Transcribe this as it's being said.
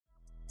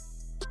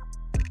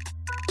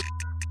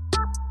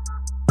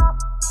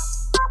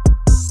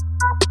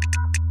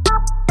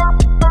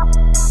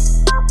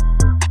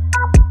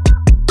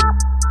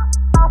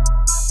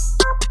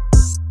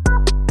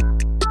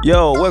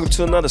Yo, welcome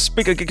to another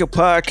Speaker Geeker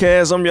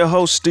podcast. I'm your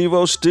host,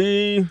 Steve-O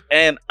Steve.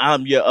 And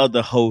I'm your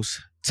other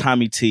host,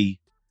 Tommy T.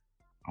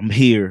 I'm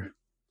here.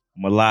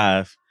 I'm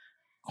alive,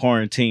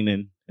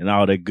 quarantining, and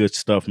all that good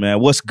stuff, man.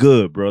 What's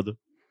good, brother?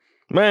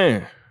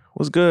 Man,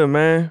 what's good,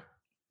 man?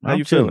 How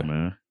you feeling,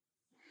 man?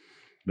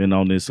 Been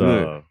on this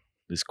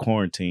this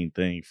quarantine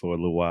thing for a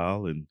little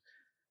while, and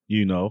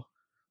you know,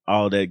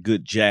 all that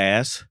good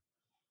jazz.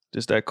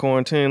 Just that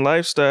quarantine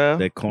lifestyle.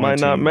 That quarantine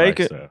might not make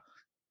lifestyle.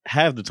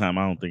 Half the time,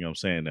 I don't think I'm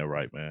saying that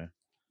right, man.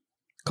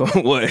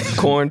 What?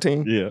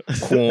 Quarantine? Yeah.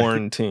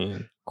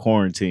 Quarantine.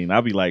 Quarantine.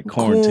 I'll be like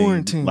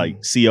quarantine.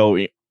 Like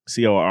CORN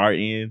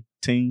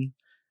team.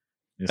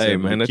 Hey,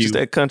 man, that's just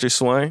that country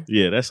swing.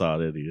 Yeah, that's all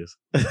that is.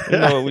 You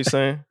know what we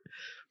saying?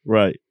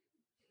 Right.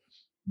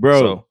 Bro,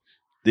 So,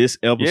 this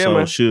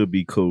episode should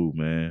be cool,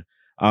 man.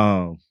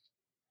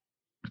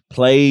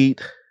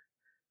 Played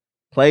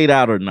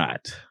out or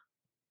not,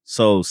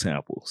 soul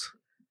samples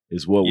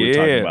is what we're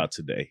talking about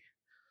today.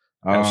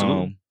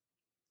 Absolutely.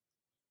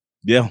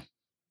 Yeah,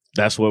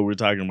 that's what we're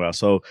talking about.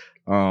 So,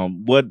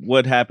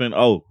 what happened?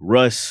 Oh,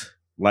 Russ,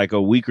 like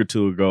a week or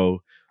two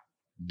ago,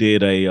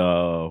 did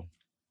tweeted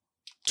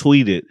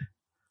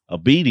a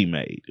beat he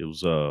made. It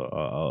was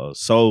a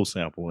soul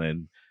sample,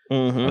 and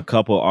a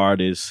couple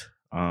artists.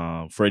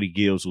 Freddie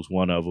Gibbs was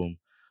one of them.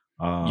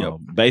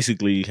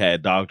 Basically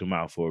had dogged him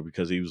out for it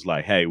because he was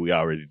like, "Hey, we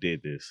already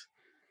did this."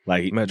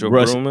 Like Metro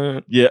Russ,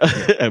 Boomin.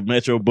 yeah,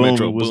 Metro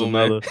Boomin was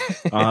another.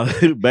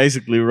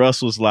 Basically,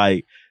 Russ was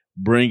like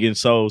bringing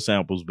soul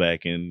samples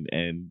back,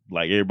 and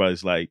like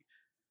everybody's like,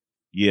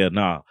 "Yeah,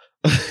 nah,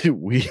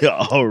 we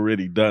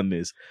already done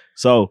this."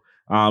 So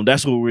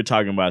that's what we're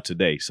talking about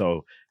today.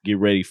 So get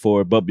ready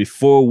for it. But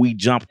before we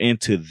jump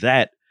into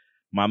that,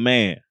 my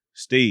man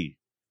Steve,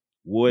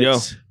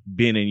 what's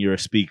been in your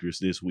speakers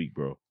this week,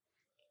 bro?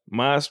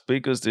 My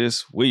speakers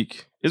this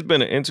week. It's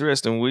been an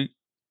interesting week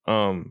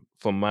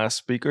for my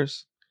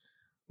speakers.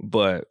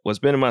 But what's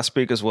been in my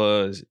speakers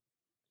was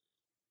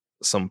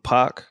some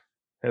Pac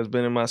has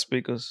been in my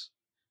speakers.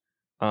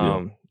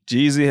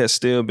 Jeezy has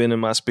still been in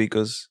my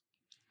speakers.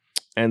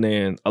 And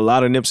then a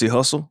lot of Nipsey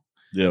Hussle.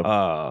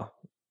 Yeah.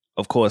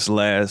 Of course,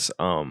 last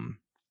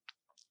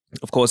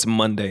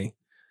Monday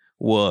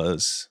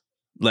was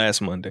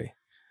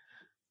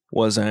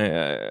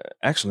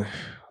actually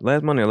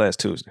last Monday or last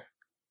Tuesday.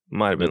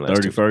 Might have been the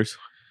last 31st. Tuesday.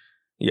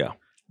 Yeah,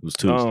 it was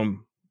Tuesday.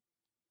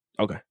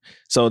 Okay,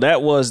 so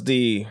that was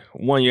the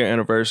 1 year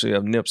anniversary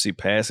of Nipsey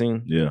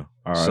passing. Yeah,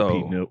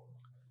 R.I.P. Nip.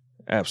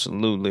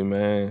 Absolutely,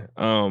 man.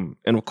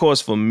 And of course,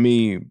 for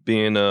me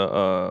being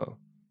a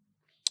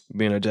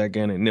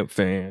gigantic Nip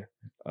fan,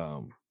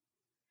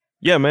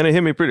 yeah, man, it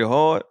hit me pretty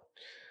hard.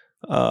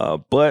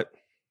 But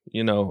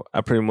you know, I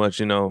pretty much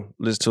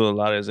listened to a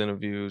lot of his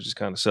interviews, just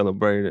kind of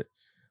celebrated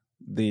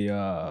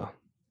the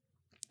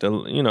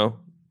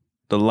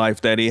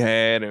life that he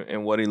had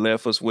and what he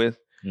left us with.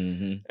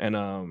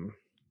 Mm-hmm.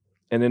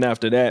 And then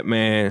after that,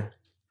 man,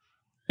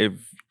 if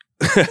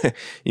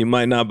you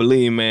might not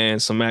believe, man,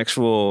 I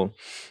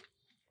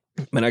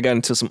got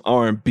into some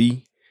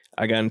R&B.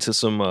 I got into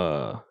some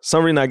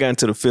reason I got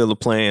into the field of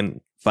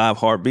playing 5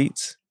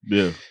 Heartbeats.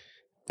 Yeah.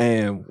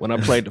 And when I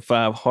played the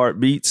 5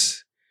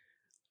 Heartbeats,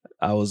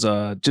 I was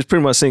just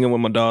pretty much singing with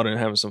my daughter and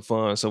having some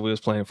fun. So we was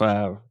playing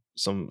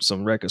some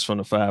records from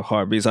the 5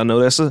 Heartbeats. I know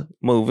that's a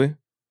movie,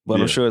 but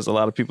I'm sure it's a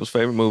lot of people's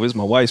favorite movie. It's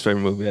my wife's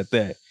favorite movie at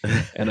that.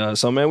 And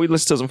so, man, we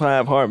listened to some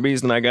 5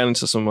 Heartbeats, and I got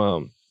into some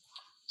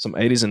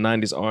 80s and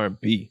 90s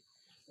R&B.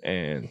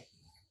 And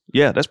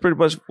yeah, that's pretty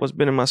much what's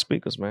been in my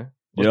speakers, man.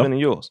 What's been in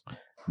yours?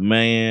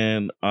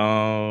 Man,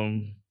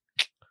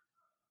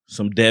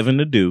 some Devin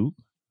the Dude.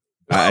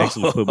 I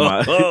actually put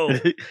my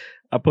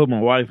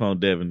wife on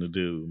Devin the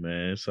Dude,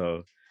 man.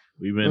 So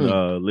we've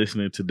been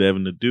listening to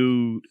Devin the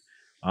Dude.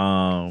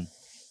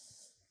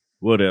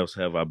 What else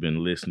have I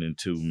been listening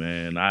to,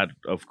 man? I've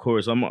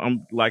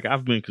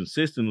been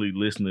consistently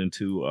listening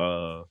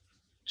to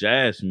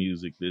jazz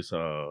music this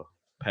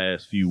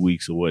past few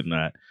weeks or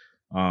whatnot.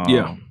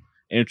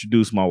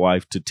 Introduced my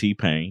wife to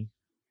T-Pain.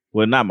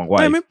 Well, not my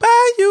wife, but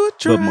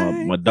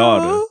my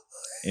daughter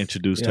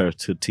introduced her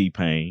to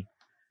T-Pain.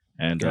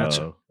 And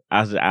Gotcha.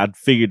 I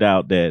figured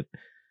out that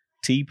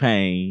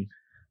T-Pain,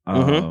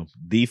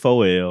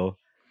 D4L,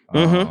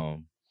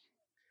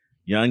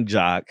 Young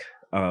Jock,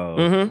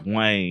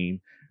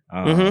 Wayne,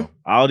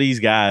 all these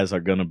guys are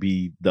gonna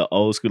be the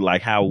old school,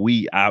 like how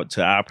we out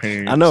to our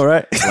parents. I know,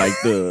 right? Like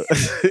the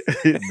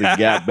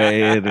Gap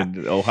Band and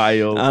the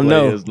Ohio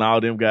players and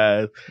all them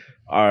guys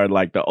are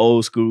like the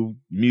old school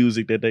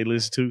music that they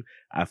listen to.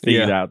 I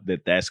figured out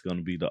that that's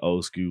gonna be the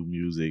old school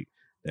music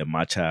that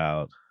my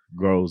child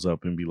grows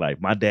up and be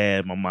like, my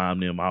dad, my mom,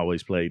 them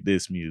always played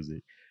this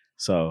music.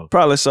 So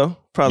probably so.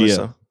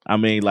 I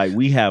mean, like,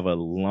 we have a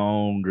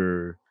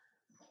longer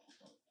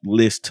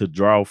list to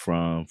draw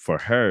from for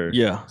her.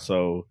 Yeah.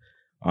 So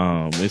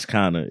it's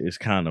kind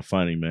of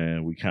funny,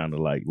 man. We kind of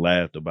like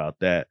laughed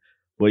about that.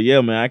 But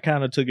yeah, man, I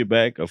kind of took it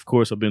back. Of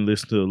course, I've been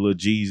listening to a little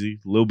Jeezy,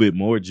 a little bit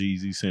more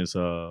Jeezy since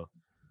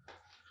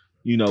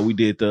we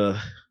did the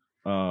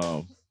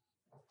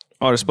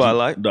Artist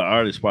Spotlight. The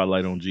Artist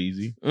Spotlight on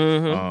Jeezy.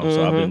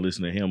 So I've been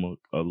listening to him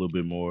a little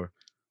bit more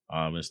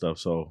and stuff.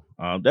 So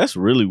that's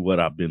really what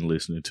I've been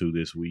listening to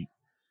this week.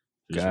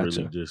 Just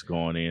really just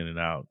going in and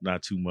out,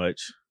 not too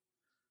much.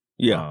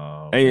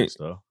 Yeah, and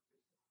stuff.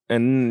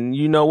 And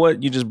you know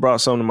what? You just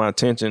brought something to my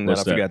attention that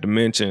I forgot to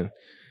mention.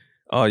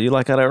 Oh, you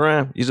like how that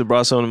rhyme? You just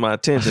brought something to my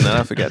attention that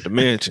I forgot to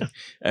mention.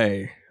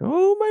 Hey,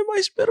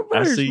 might spit a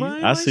verse.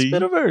 I see.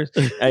 Spit a verse.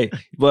 Hey,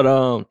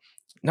 but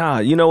nah,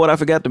 you know what I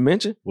forgot to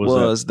mention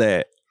was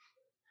that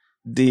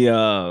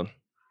the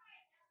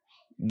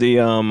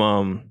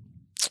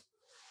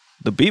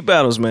beat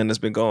battles, man, that's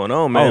been going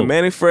on, man.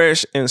 Mannie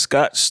Fresh and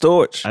Scott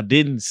Storch. I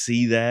didn't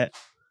see that.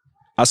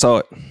 I saw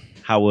it.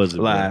 How was it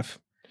live?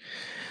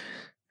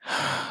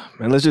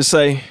 Man, let's just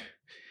say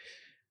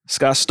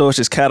Scott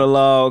Storch's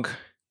catalog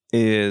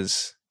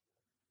is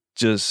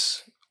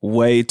just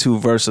way too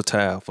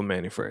versatile for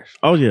Mannie Fresh.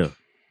 Oh yeah,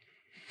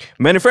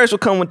 Mannie Fresh will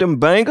come with them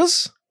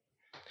bangers,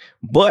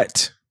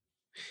 but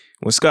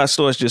when Scott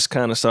Storch just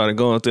kind of started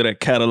going through that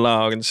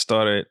catalog and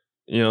started,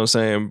 you know what I'm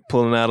saying,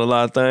 pulling out a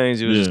lot of things,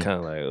 he was just kind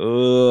of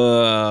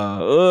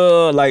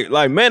like,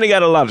 like Mannie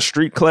got a lot of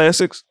street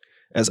classics,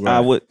 as I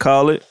would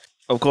call it.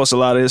 Of course, a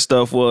lot of his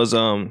stuff was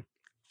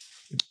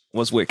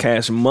with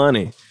Cash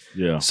Money.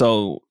 Yeah.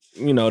 So,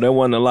 you know, there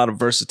wasn't a lot of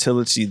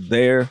versatility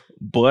there,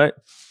 but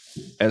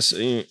as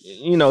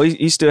you know,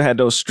 he still had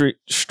those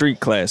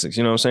street classics,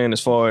 you know what I'm saying? As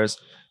far as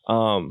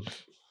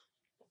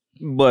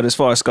but as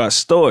far as Scott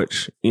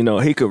Storch, you know,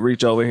 he could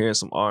reach over here in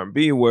some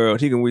R&B world,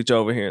 he can reach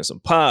over here in some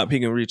pop, he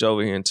can reach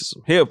over here into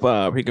some hip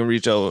hop, he can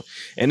reach over,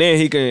 and then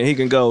he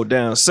can go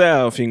down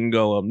south, he can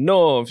go up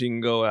north, he can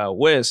go out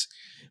west.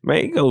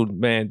 Man, he go,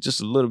 man,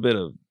 just a little bit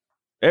of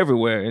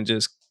everywhere and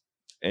just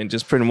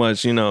pretty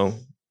much, you know,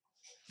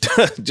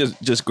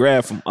 just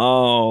grab from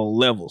all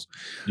levels.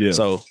 Yeah.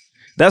 So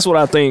that's what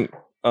I think.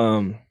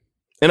 And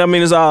I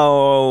mean, it's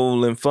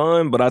all in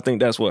fun, but I think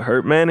that's what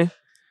hurt Mannie.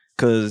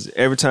 Cause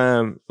every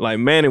time like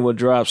Mannie would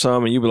drop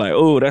something and you'd be like,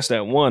 oh, that's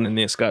that one. And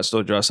then Scott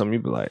Storch drop something,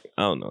 you'd be like,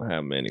 I don't know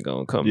how Mannie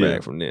gonna come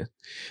back from this.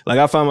 Like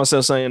I find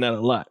myself saying that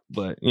a lot,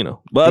 but you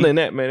know, but other than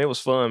that, man, it was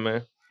fun,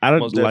 man. I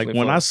don't like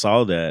when I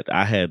saw that,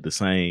 I had the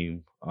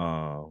same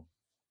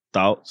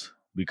thoughts.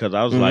 Because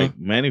I was like,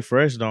 Mannie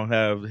Fresh don't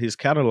have, his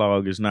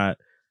catalog is not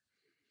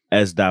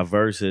as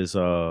diverse as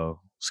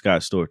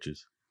Scott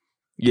Storch's.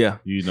 Yeah.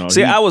 You know.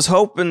 See, I was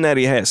hoping that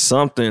he had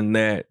something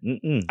that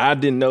I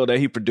didn't know that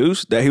he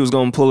produced, that he was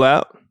going to pull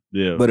out.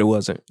 Yeah. But it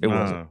wasn't. It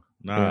wasn't.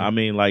 Nah, I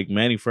mean, like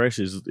Mannie Fresh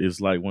is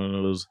like one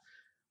of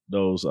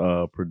those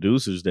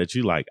producers that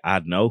you like, I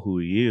know who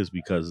he is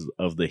because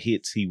of the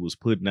hits he was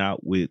putting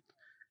out with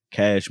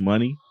Cash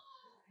Money,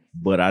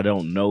 but I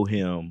don't know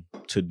him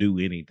to do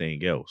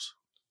anything else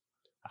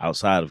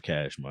outside of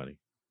Cash Money.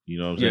 You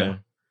know what I'm saying?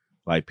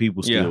 Like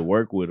people still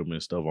work with him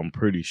and stuff, I'm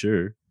pretty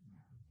sure.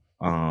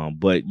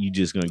 But you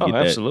just gonna get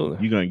that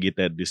you're gonna get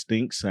that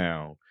distinct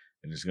sound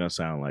and it's gonna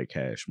sound like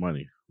Cash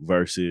Money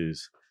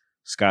versus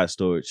Scott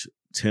Storch,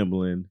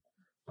 Timbaland,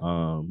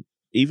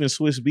 even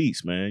Swiss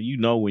Beats, man. You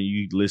know when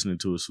you listening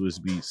to a Swiss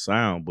Beats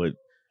sound, but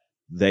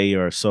they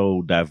are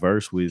so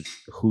diverse with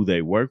who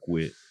they work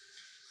with.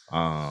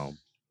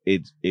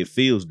 It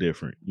feels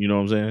different. You know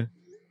what I'm saying?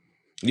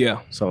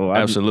 Yeah. So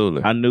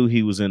absolutely. I knew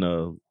he was in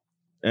a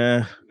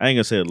I ain't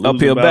gonna say a losing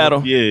uphill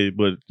battle. Yeah,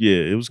 but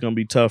it was gonna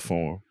be tough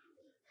for him.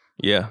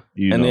 Yeah.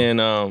 Then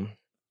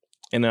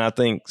I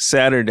think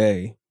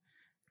Saturday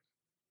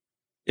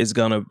is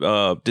gonna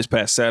this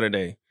past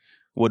Saturday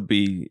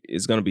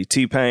is gonna be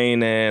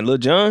T-Pain and Lil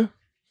Jon.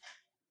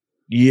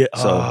 Yeah.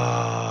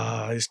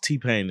 So it's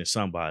T-Pain and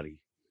somebody.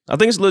 I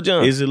think it's Lil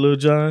Jon. Is it Lil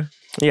Jon?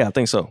 Yeah, I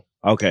think so.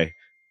 Okay.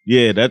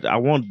 Yeah, that I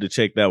wanted to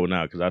check that one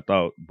out because I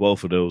thought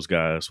both of those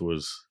guys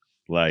was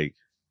like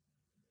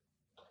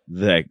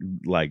that,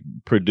 like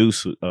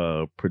production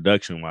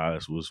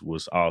wise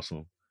was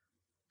awesome.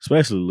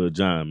 Especially Lil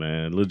Jon,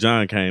 man. Lil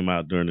Jon came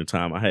out during the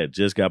time I had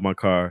just got my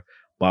car,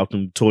 bought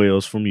them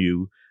 12s from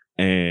you,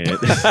 and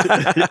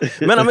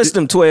man, I missed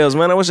them 12s,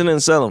 man. I wish I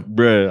didn't sell them,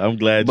 bruh. I'm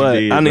glad you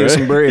did. I need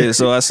some bread,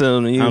 so I sell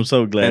them to you. I'm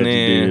so glad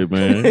you did,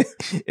 man.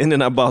 And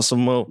then I bought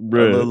some more,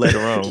 bruh, a little later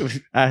on.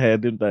 I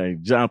had them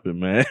things jumping,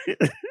 man.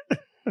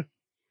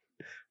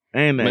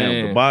 And the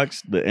amp, the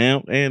box, the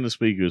amp, and the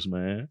speakers,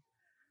 man.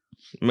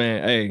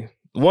 Man, hey,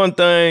 one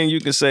thing you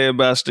can say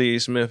about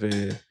Steve Smith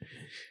is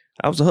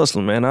I was a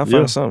hustler, man. I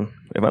found something.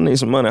 If I need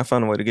some money, I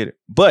find a way to get it.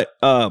 But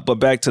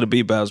back to the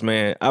beat battles,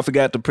 man. I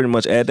forgot to pretty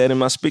much add that in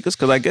my speakers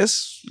because I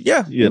guess,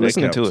 you're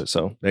listening to it.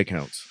 So that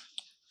counts.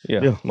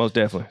 Yeah, most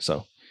definitely.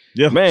 So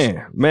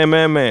man.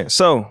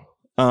 So,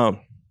 man,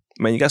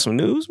 you got some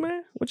news,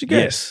 man? What you got?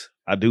 Yes,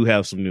 I do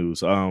have some news.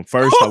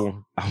 First,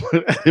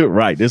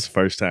 right, this is the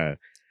first time.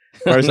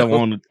 First, I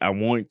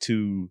want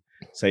to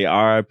say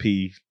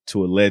RIP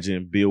to a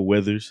legend, Bill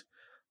Withers.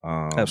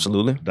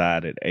 Absolutely.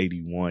 Died at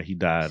 81. He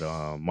died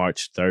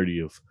March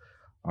 30th.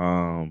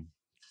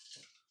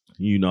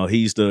 You know,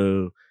 he's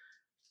the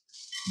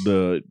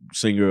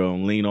singer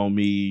on Lean on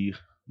Me,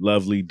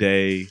 Lovely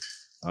Day,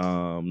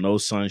 No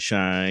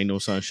Sunshine.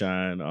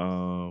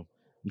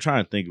 I'm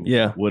trying to think of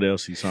what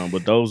else he sung,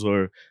 but those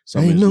were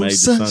some Ain't of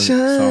his major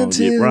songs.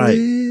 Yeah, right.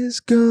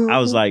 I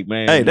was like,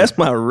 man. Hey, that's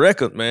my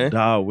record, man.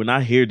 Dog, when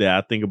I hear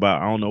that, I think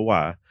about, I don't know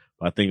why,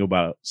 but I think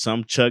about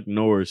some Chuck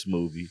Norris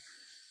movie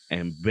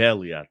and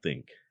Belly, I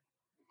think.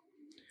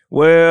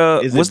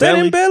 Well, was that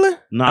in Belly?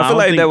 No, I feel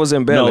like that was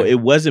in Belly. No,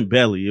 it wasn't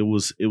Belly. It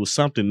was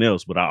something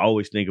aalse, but I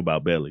always think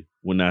about Belly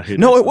when I hear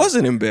No, it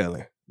wasn't in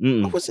Belly.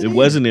 It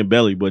wasn't in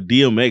Belly, but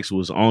DMX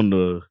was on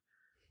the,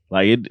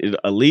 like,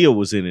 Aaliyah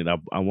was in it,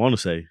 I want to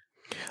say.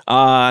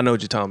 I know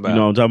what you're talking about. You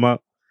know what I'm talking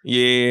about?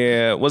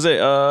 Yeah. Was it,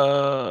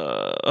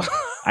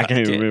 I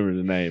can't remember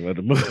the name of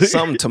the movie.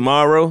 Something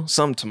Tomorrow. I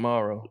can't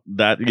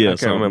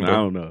remember. I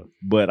don't know.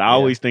 But I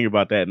always think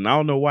about that. And I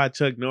don't know why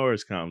Chuck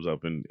Norris comes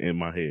up in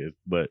my head.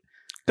 But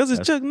because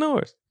it's Chuck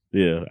Norris.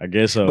 Yeah, I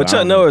guess so. But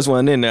Chuck Norris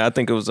wasn't in there. I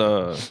think it was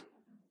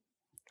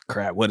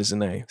crap, what is his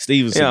name?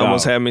 Steven Seagal. Yeah,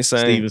 almost had me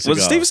saying. Was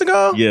it Steven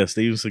Seagal? Yeah,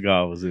 Steven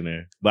Seagal was in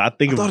there. But I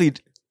think about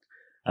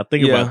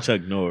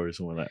Chuck Norris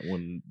when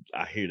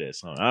I hear that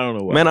song. I don't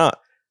know why. Man, I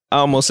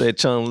almost said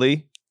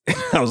Chun-Li.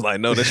 I was like,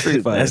 no, that's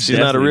Street Fighter. She's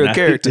not a real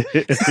character.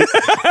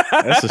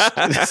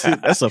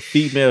 That's a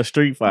female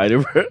Street Fighter,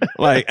 bro.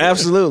 Like,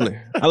 absolutely.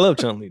 I love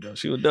Chun-Li though.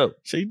 She was dope.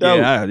 She dope.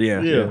 Yeah,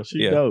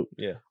 she dope.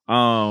 Yeah.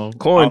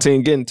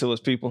 Quarantine getting to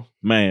us, people.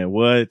 Man,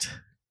 what?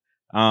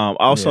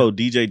 Also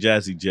DJ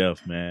Jazzy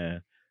Jeff,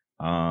 man.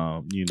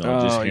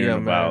 Just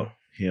hearing about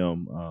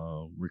him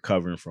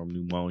recovering from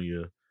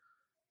pneumonia,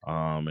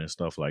 and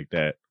stuff like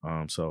that.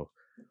 So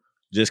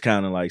just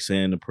kind of like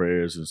saying the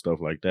prayers and stuff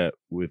like that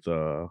with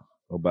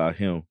about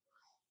him.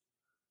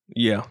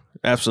 Yeah,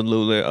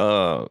 absolutely.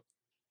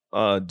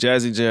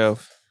 Jazzy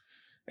Jeff,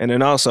 and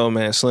then also,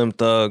 man, Slim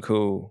Thug,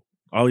 who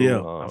I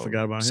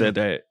forgot about him. Said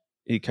that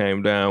he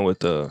came down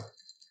with the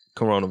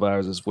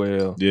coronavirus as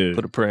well. Yeah,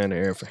 put a prayer in the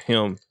air for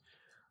him.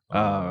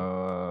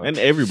 And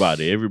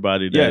everybody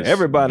that's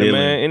everybody,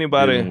 man,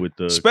 anybody with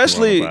the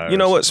especially, you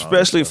know what,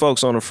 especially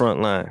folks on the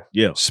front line.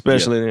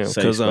 Especially them,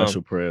 because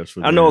special prayers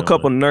for I know a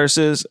couple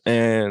nurses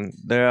and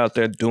they're out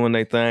there doing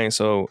their thing.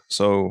 So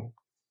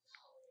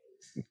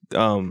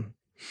commend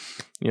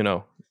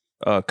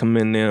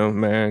them,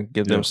 man.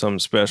 Give them something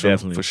special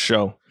for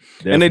sure.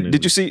 Definitely. And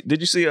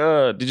did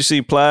you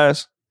see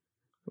Plies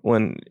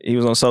when he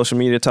was on social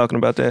media talking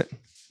about that?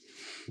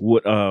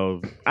 What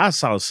I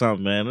saw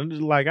something, man.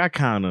 And like I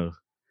don't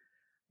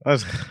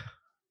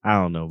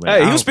know, man.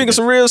 Hey, he was speaking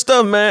some real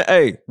stuff, man.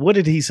 Hey, what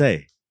did he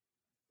say?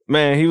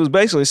 Man, he was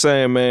basically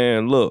saying,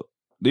 man, look,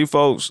 these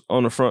folks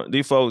on the front,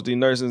 these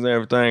nurses and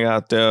everything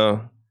out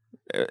there,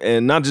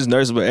 and not just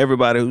nurses, but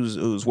everybody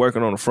who's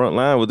working on the front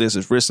line with this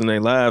is risking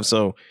their lives.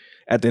 So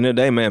at the end of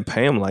the day, man,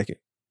 pay them like it.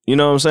 You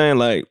know what I'm saying?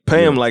 Like,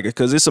 pay them like it,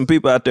 because there's some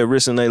people out there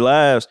risking their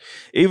lives.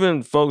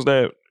 Even folks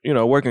that,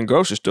 work in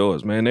grocery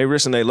stores, man, they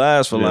risking their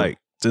lives for like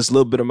this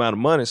little bit amount of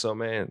money. So,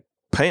 man,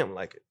 pay them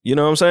like it. You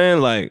know what I'm saying?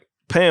 Like,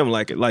 pay them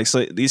like it. Like,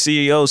 so these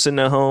CEOs sitting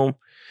at home,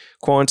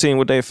 quarantined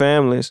with their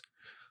families,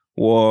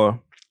 or,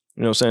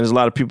 you know what I'm saying, there's a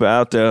lot of people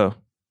out there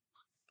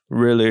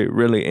really,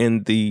 really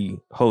in the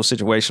whole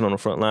situation on the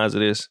front lines of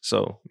this.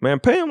 So,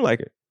 man, pay them like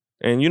it.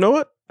 And you know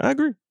what? I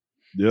agree.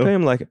 Yeah. Pay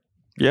them like it.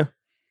 Yeah.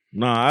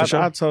 No, I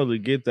totally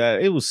get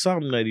that. It was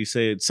something that he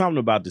said, something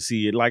about the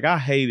CEO. Like, I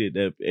hated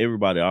that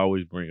everybody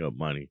always bring up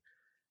money.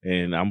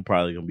 And I'm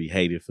probably going to be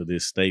hated for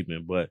this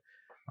statement. But,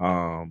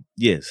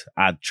 yes,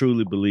 I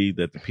truly believe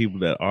that the people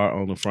that are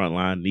on the front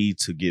line need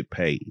to get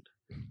paid.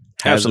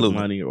 Absolutely.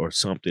 Money or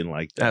something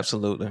like that.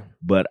 Absolutely.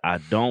 But I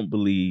don't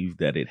believe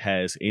that it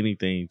has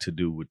anything to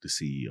do with the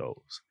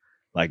CEOs.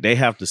 Like, they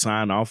have to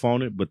sign off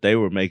on it, but they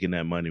were making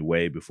that money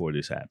way before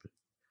this happened.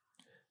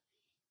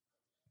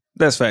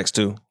 That's facts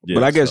too. Yeah,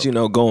 but I guess,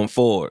 going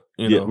forward,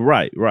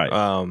 right.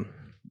 Going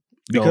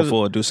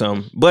forward, do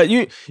something. But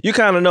you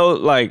kind of know,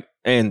 like,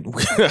 and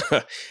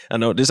I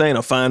know this ain't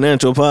a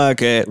financial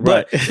podcast,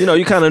 but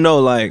you kind of know,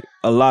 like,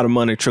 a lot of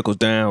money trickles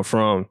down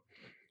from,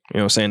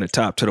 the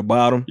top to the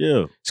bottom.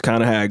 Yeah. It's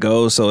kind of how it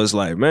goes. So it's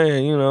like,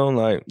 man,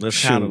 like,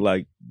 that's kind of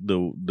like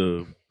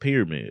the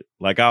pyramid.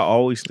 Like, I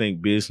always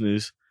think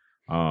business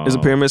is a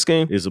pyramid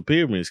scheme. It's a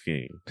pyramid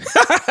scheme.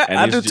 And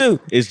I do too.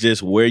 It's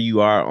just where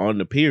you are on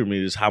the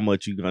pyramid is how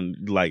much you're gonna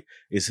like.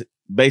 It's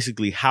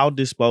basically how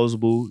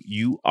disposable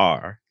you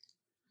are.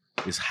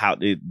 Is how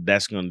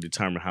that's going to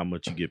determine how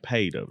much you get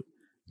paid of it.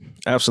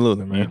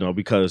 Absolutely, man.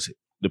 Because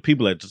the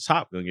people at the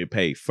top going to get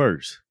paid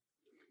first.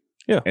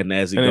 Yeah. And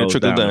as it goes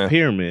down the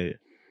pyramid,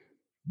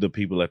 the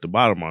people at the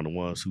bottom are the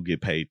ones who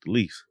get paid the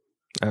least.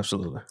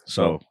 Absolutely.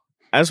 So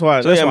that's why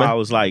I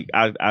was like,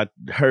 I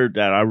heard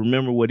that. I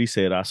remember what he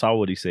said. I saw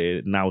what he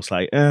said. And I was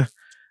like, I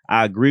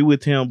agree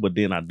with him, but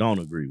then I don't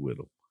agree with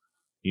him.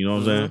 You know what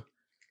I'm saying?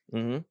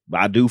 Mm-hmm.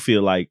 But I do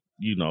feel like,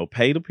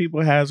 pay the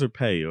people hazard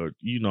pay or,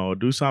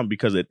 do something,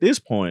 because at this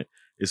point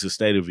it's a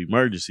state of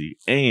emergency.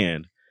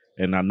 And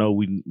I know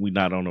we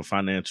not on a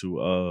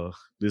financial,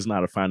 this is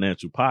not a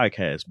financial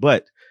podcast,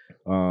 but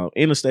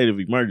in a state of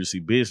emergency,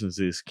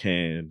 businesses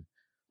can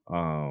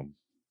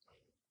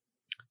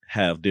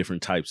have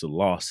different types of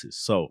losses.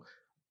 So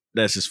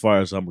that's as far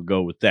as I'm going to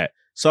go with that.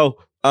 So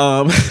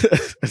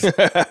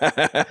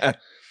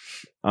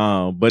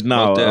But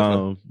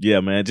no, yeah,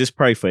 man, just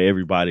pray for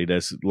everybody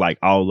that's like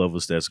all of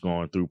us that's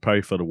going through.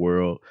 Pray for the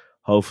world.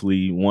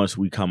 Hopefully, once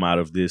we come out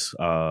of this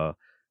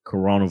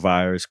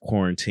coronavirus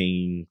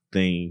quarantine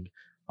thing,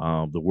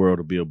 the world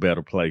will be a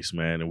better place,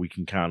 man, and we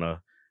can kind of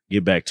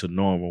get back to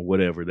normal,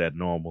 whatever that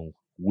normal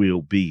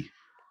will be.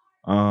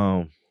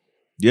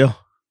 Yeah.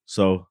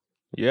 So,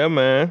 yeah,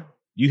 man.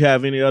 You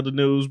have any other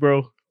news,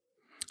 bro?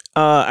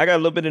 I got a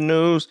little bit of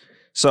news.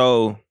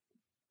 So,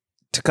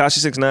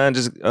 Tekashi 6ix9ine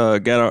just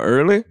got out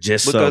early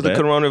because of the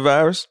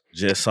coronavirus.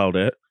 Just saw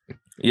that.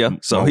 Yeah.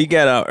 So he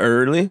got out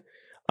early.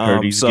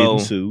 Heard he's getting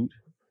sued.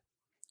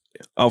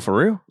 Oh, for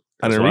real?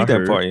 I didn't read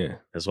that part yet.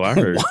 That's what I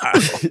heard. Wow.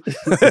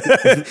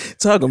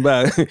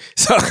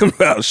 talking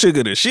about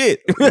sugar to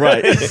shit.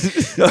 Right. Heard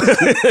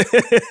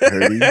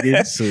he's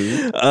getting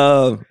sued.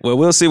 Well,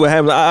 we'll see what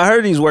happens. I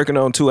heard he's working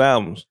on 2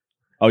 albums.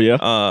 Oh,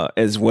 yeah?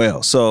 As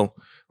well. So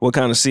we'll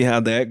kind of see how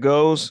that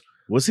goes.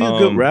 Was he a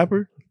good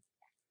rapper?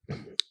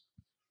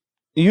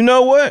 You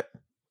know what?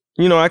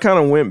 I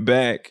kind of went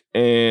back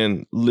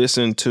and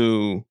listened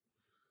to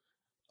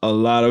a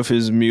lot of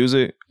his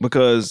music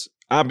because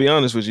I'll be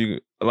honest with you,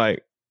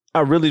 like,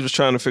 I really was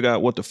trying to figure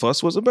out what the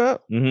fuss was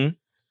about. Mm-hmm.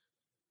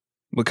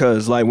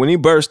 Because, like, when he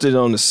bursted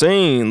on the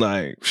scene,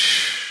 like,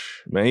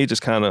 man, he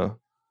just kind of,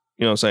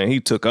 he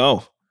took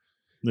off.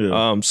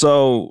 Yeah.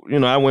 So,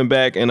 I went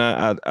back and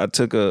I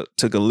took a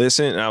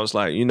listen and I was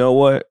like, you know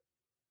what?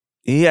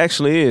 He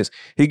actually is.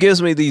 He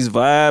gives me these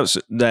vibes,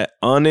 that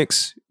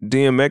Onyx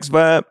DMX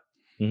vibe.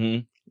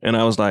 Mm-hmm. And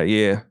I was like,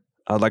 yeah.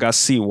 I was like, I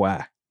see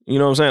why. You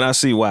know what I'm saying? I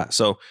see why.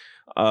 So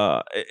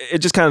it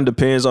just kind of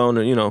depends on,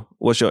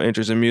 what's your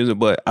interest in music,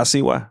 but I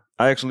see why.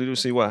 I actually do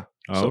see why.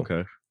 Oh,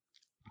 okay.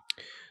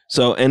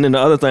 So, and then the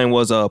other thing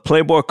was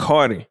Playboi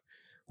Carti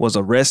was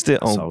arrested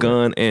on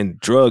gun and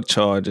drug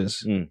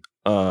charges.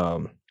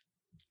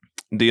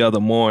 The other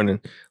morning.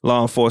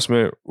 Law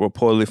enforcement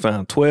reportedly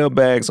found 12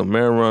 bags of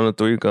marijuana,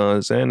 3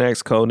 guns,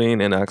 Xanax,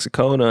 codeine, and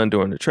oxycodone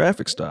during the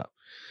traffic stop.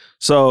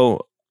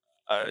 So,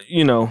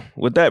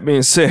 with that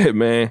being said,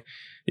 man,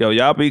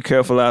 y'all be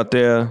careful out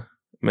there.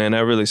 Man, that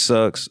really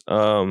sucks.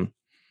 I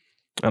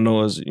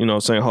know it's,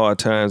 saying hard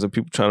times and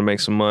people trying to make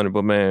some money,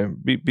 but man,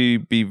 be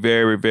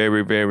very,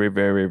 very, very,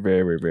 very,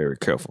 very, very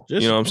careful.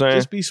 You know what I'm saying?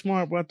 Just be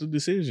smart about the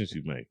decisions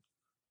you make.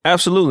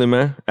 Absolutely,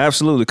 man.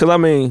 Absolutely. Because, I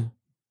mean,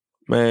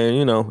 man,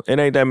 it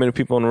ain't that many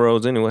people on the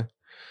roads anyway.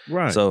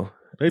 Right. So,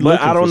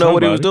 but I don't know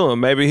what he was doing.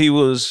 Maybe he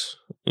was,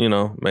 we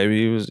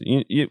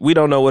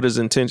don't know what his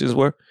intentions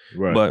were.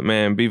 Right. But,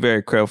 man, be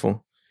very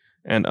careful.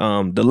 And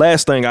the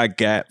last thing I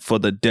got for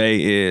the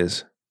day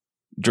is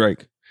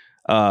Drake.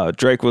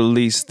 Drake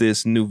released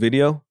this new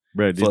video.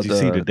 Bruh, did you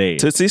see the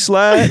dance? Tootsie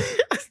Slide?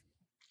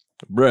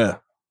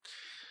 Bruh.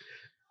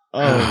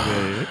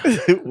 Oh,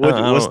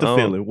 man. What's the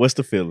feeling? What's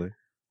the feeling?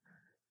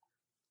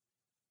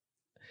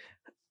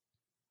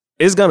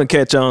 It's going to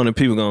catch on and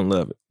people going to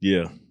love it.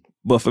 Yeah.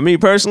 But for me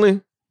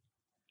personally,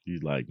 you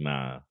like,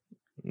 nah.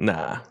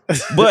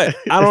 But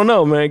I don't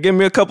know, man. Give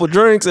me a couple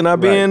drinks and I'll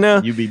be in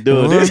there. You be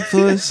doing it.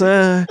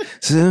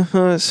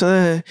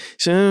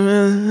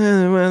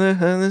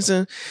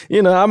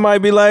 I might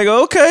be like,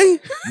 okay.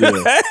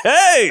 Yeah.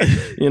 Hey.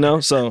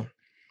 So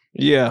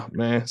yeah,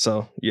 man.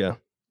 So yeah.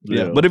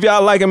 But if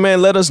y'all like it,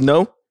 man, let us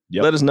know.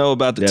 Yep. Let us know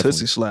about the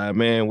Tootsie Slide,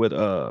 man, with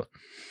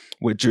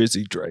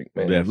Drizzy Drake,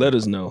 man. Definitely. Let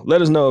us know.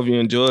 Let us know if you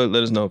enjoy it.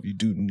 Let us know if you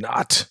do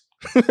not.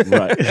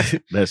 Right.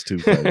 That's too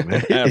funny,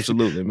 man.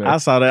 Absolutely, man. I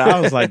saw that.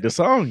 I was like, the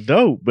song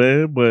dope,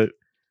 man, but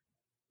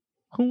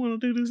who want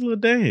to do this little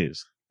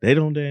dance? They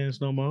don't dance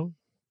no more.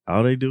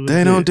 All they do is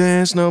They don't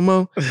dance no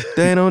more.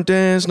 They don't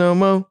dance no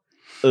more.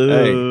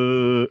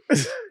 Hey,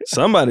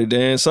 somebody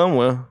dance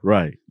somewhere.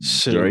 Right.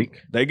 Shoot.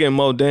 Drake. They get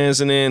more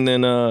dancing in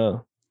than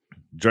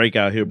Drake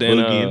out here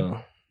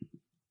boogieing.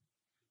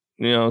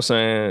 You know what I'm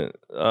saying?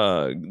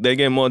 They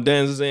get more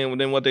dances in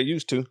than what they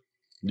used to.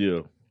 Yeah.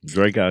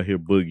 Drake out here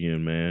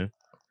boogieing, man.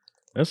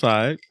 That's all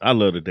right. I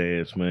love to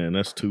dance, man.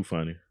 That's too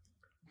funny.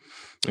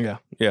 Yeah.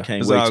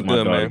 Can't wait till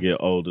my daughter get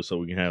older so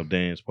we can have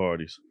dance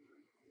parties.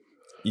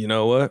 You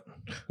know what?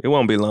 It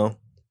won't be long.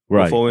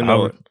 Right. Before we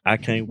know it. I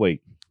can't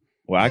wait.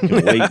 Well, I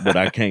can wait, but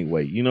I can't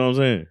wait. You know what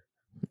I'm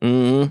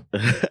saying?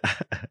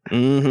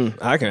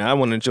 I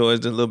want to enjoy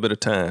just a little bit of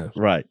time.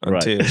 Right.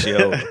 Until she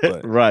over.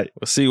 But right.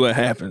 We'll see what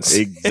happens.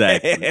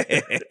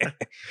 Exactly.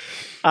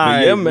 All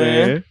right, yeah,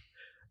 man.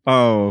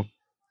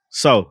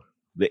 So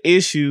the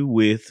issue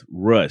with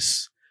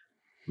Russ.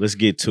 Let's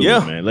get to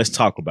it, man. Let's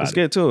talk about it. Let's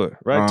get to it.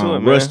 Right to it,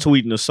 man. Russ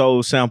tweeting a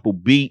soul sample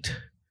beat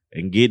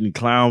and getting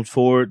clowned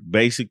for it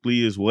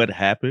basically is what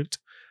happened.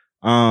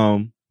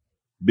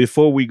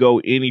 Before we go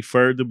any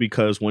further,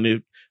 because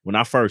when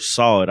I first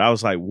saw it, I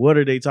was like, what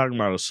are they talking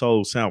about, a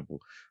soul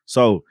sample?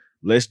 So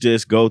let's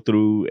just go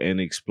through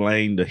and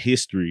explain the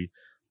history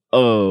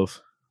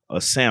of a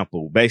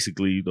sample.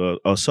 Basically,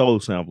 a soul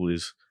sample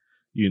is,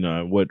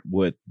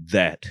 what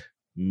that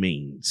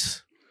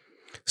means.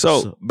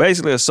 So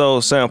basically, a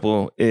soul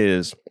sample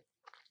is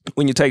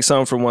when you take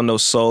something from one of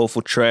those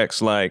soulful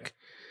tracks, like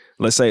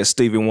let's say a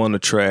Stevie Wonder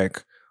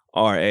track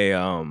or a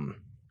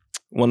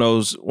one of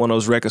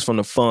those records from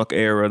the funk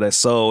era, that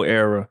soul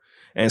era.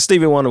 And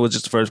Stevie Wonder was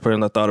just the first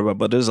person I thought about,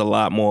 but there's a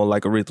lot more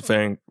like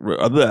Aretha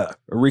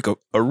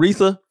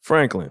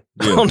Franklin.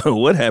 Yeah. I don't know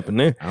what happened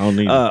there. I don't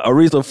need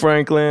Aretha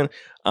Franklin.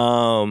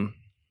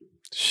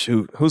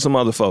 Who's some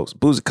other folks?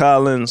 Bootsy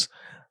Collins.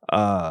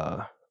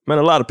 A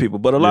lot of people,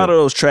 but a lot of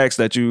those tracks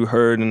that you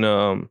heard in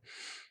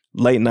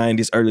late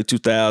 90s, early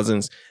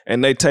 2000s,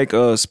 and they take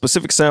a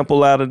specific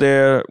sample out of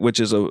there, which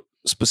is a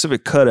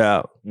specific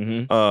cutout,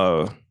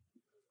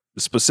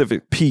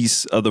 specific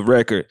piece of the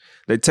record.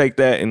 They take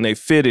that and they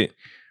fit it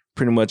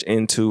pretty much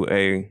into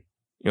a,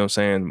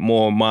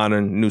 more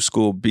modern, new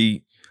school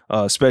beat,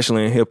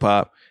 especially in hip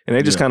hop. And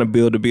they just kind of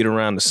build the beat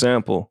around the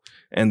sample.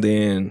 And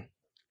then,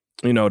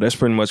 that's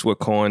pretty much what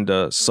coined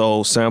the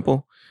soul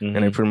sample. Mm-hmm.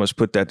 And they pretty much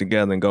put that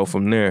together and go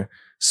from there.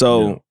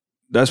 So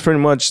that's pretty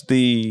much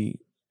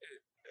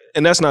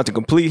and that's not the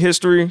complete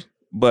history,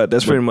 but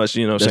that's pretty much,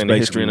 the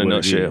history in a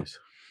nutshell.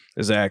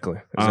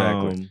 Exactly.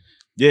 And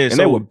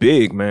they were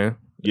big, man.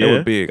 They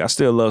were big. I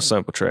still love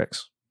sample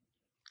tracks.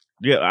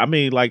 Yeah, I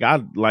mean,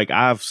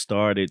 I've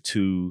started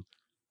to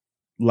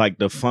like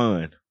the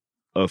fun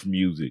of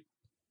music.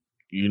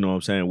 You know what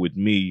I'm saying? With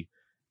me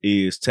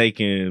is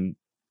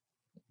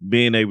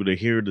being able to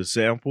hear the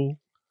sample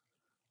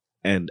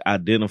and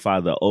identify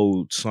the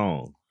old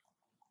song.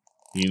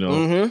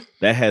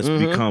 That has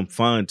become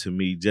fun to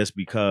me just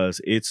because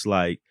it's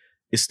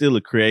still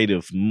a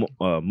creative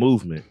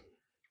movement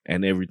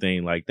and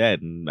everything like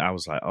that. And I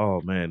was like,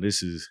 oh man,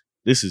 this is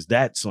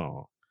that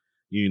song,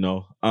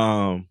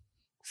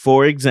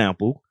 For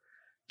example,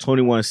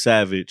 21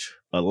 Savage,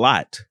 A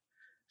Lot,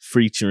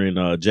 featuring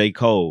J.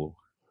 Cole,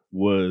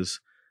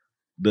 was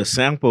the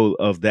sample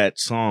of that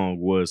song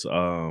was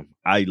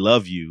I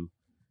Love You,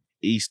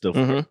 East of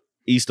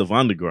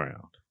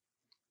Underground.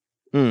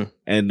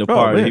 And the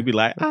part he'd be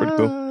like, I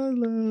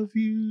love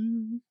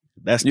you.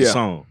 That's the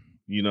song.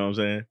 You know what I'm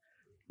saying?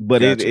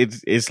 But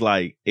it's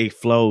like it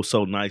flows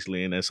so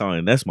nicely in that song,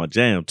 and that's my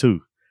jam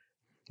too.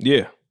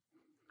 Yeah.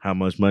 How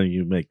much money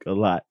you make? A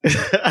lot.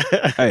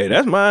 Hey,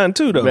 that's mine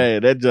too, though.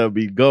 Man, that just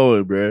be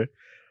going, bro.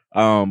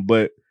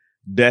 But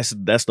that's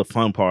the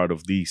fun part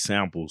of these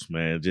samples,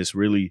 man. Just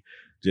really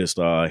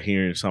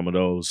hearing some of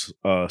those,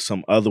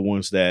 some other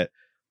ones that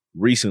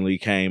recently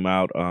came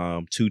out.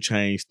 2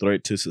 Chainz,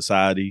 Threat to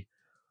Society.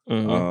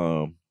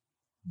 The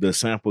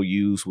sample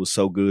used was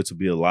So Good to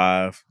Be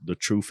Alive. The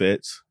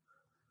Truthets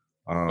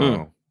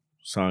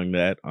sung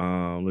that.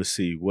 Let's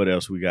see what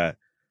else we got.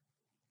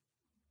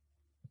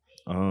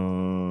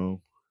 Man,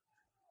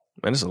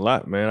 it's a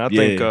lot, man. I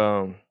think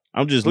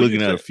I'm just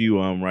looking at a few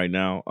of them right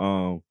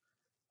now.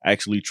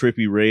 Actually,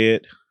 Trippie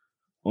Redd,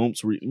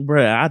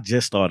 bruh, I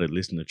just started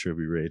listening to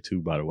Trippie Redd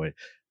too, by the way.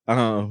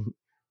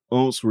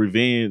 Oomp's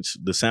Revenge,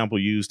 the sample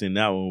used in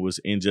that one was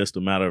In Just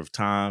a Matter of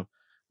Time,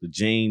 the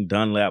Gene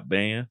Dunlap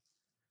Band.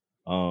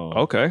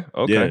 Okay.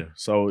 Yeah,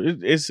 so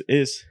it's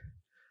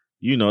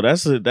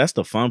that's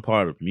the fun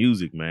part of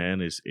music,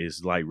 man.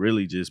 It's like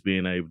really just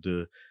being able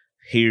to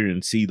hear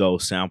and see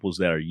those samples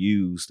that are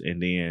used,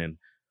 and then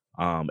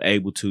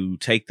able to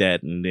take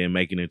that and then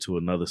make it into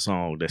another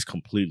song that's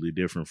completely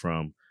different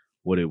from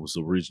what it was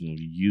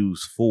originally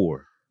used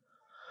for.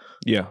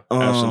 Yeah,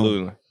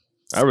 absolutely.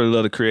 I really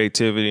love the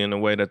creativity and the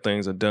way that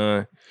things are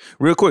done.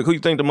 Real quick, who you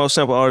think the most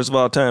sample artist of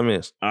all time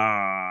is?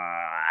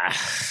 I'm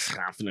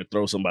finna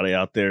throw somebody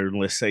out there.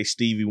 Let's say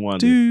Stevie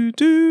Wonder.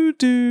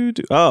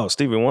 Oh,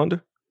 Stevie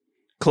Wonder?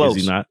 Close.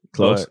 Is he not?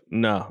 Close?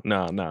 No.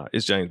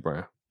 It's James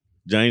Brown.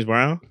 James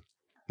Brown?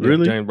 Yeah,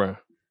 Really? James Brown.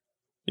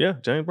 Yeah,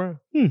 James Brown.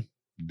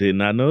 Did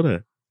not know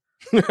that.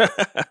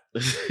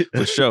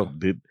 For sure.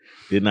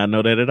 Did not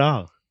know that at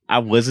all. I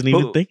wasn't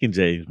even thinking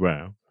James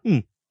Brown.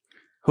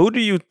 Who do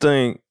you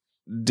think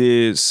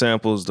did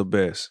samples the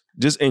best?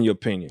 Just in your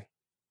opinion.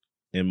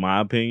 In my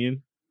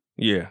opinion?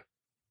 Yeah.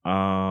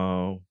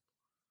 I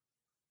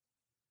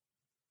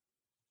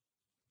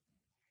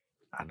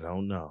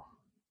don't know.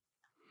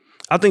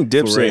 I think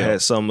Dipset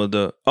had some of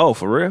the. Oh,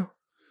 for real?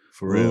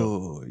 For real.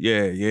 Ooh,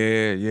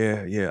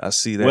 yeah. I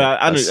see that. Well,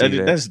 I see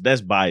that.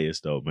 That's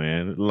biased though,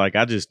 man. Like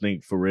I just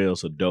think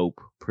Pharrell's a dope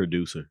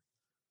producer.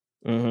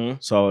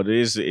 So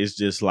it's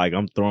just like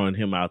I'm throwing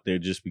him out there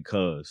just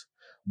because.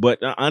 But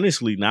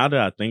honestly, now that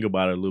I think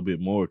about it a little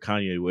bit more,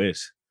 Kanye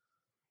West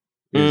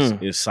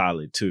is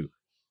solid too.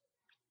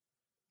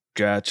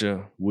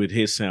 Gotcha. With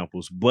his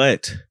samples.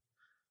 But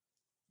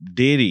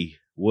Diddy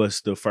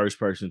was the first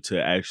person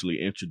to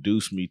actually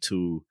introduce me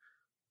to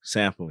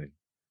sampling.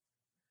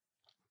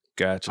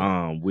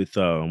 Gotcha. With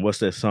what's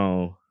that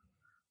song?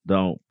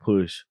 Don't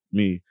Push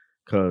Me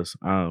 'Cause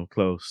I'm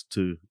Close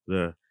to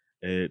the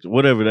Edge.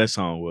 Whatever that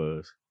song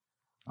was.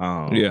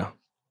 Yeah.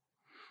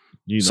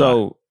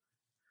 So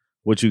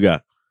what you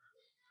got?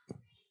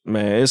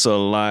 Man, it's a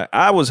lot.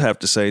 I would have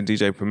to say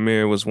DJ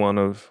Premier was one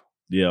of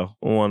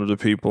the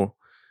people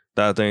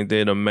that I think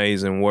did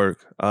amazing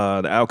work.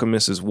 The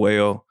Alchemist as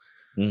well.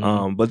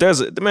 But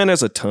there's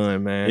a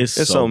ton, man. It's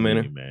so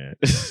many, man.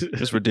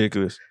 It's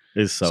ridiculous.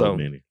 It's so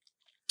many.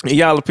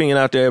 y'all opinion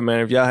out there,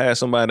 man. If y'all had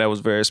somebody that was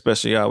very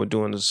special, y'all were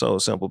doing the soul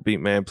sample beat,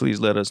 man, please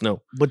let us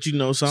know. But you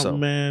know something,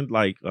 man,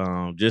 like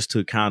just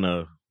to kind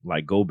of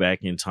like go back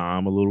in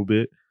time a little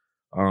bit.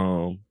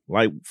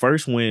 Like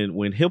first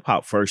when hip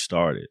hop first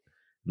started,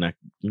 now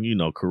you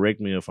know, correct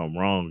me if I'm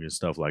wrong and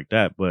stuff like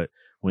that, but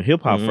when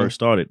hip hop first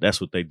started,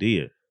 that's what they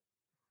did.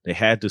 They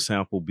had to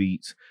sample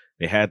beats,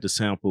 they had to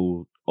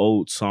sample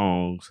old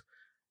songs,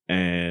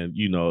 and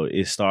you know,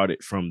 it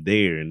started from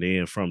there. And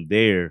then from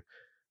there,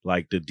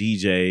 like the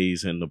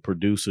DJs and the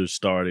producers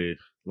started,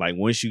 like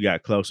once you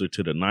got closer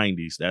to the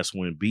 90s, that's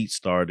when beats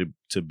started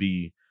to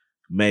be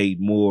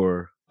made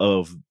more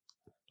of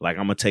like,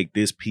 I'm gonna take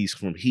this piece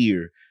from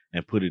here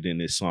and put it in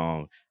this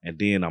song, and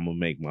then I'm gonna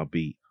make my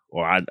beat.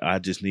 Or I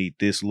just need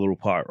this little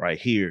part right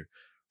here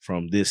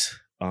from this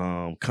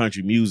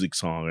country music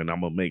song, and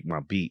I'm gonna make my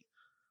beat.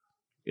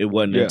 It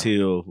wasn't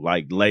until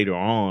like later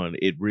on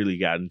it really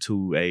got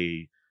into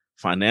a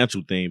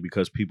financial thing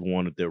because people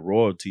wanted their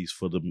royalties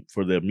for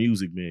their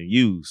music being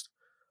used.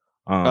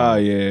 Yeah,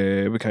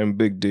 it became a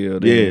big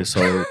deal. Yeah,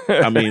 so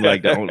I mean,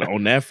 like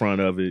on that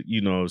front of it,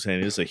 you know what I'm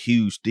saying, it's a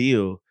huge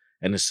deal,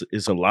 and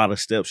it's a lot of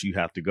steps you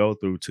have to go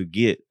through to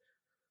get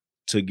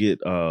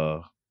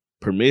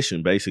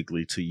permission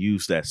basically to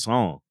use that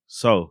song.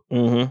 So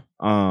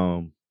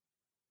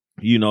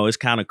you know, it's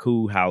kind of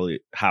cool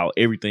how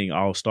everything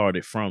all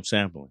started from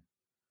sampling.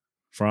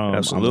 From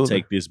I'm gonna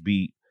take this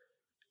beat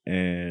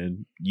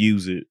and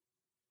use it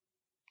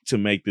to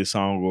make this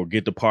song or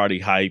get the party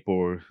hype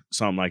or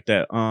something like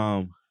that.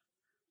 I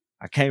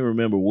can't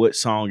remember what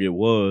song it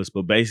was,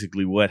 but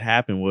basically what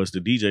happened was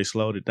the DJ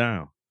slowed it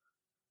down,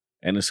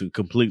 and it's a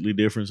completely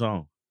different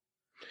song.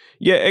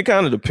 Yeah, it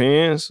kind of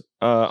depends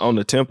on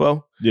the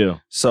tempo. Yeah.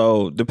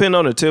 So depending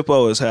on the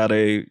tempo is how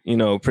they, you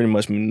know, pretty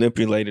much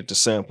manipulated the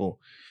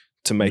sample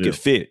to make it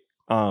fit.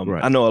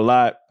 Right. I know a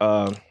lot,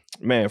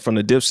 man, from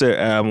the Dipset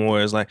album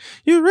where it's like,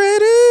 you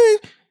ready?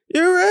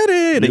 You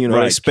ready? And, you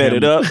know, they sped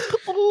it up.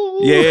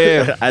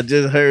 Yeah. I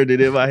just heard it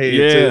in my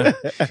head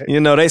too. You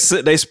know, they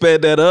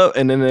sped that up,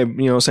 and then they, you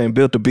know what I'm saying,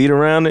 built the beat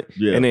around it.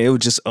 Yeah. And it was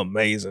just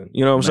amazing.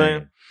 You know what I'm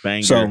saying?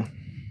 Banger. So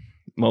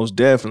most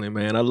definitely,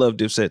 man. I love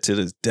Dipset to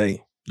this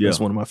day. Yeah. That's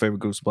one of my favorite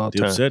groups of all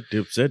time.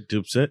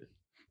 Dipset.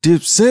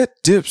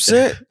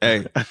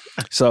 Hey.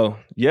 So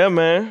yeah,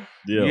 man.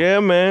 Yeah,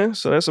 man.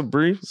 So that's a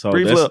brief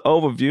little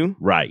overview.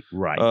 Right.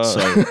 So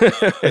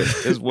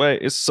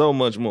it's so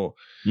much more.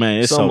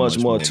 Man, it's so much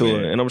more to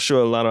it. And I'm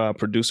sure a lot of our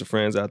producer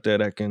friends out there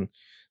that can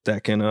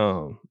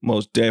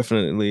most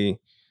definitely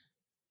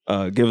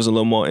give us a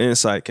little more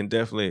insight, can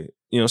definitely,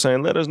 you know what I'm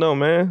saying, let us know,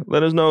 man.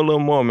 Let us know a little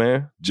more,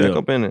 man. Check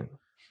up in it.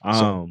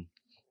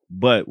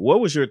 But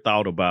what was your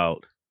thought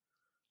about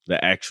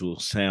the actual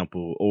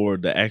sample or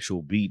the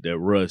actual beat that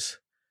Russ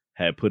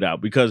had put out?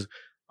 Because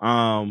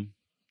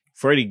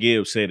Freddie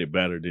Gibbs said it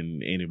better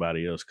than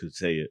anybody else could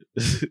say it.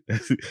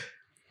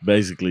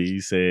 Basically,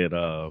 he said,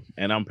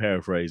 and I'm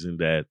paraphrasing,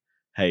 that,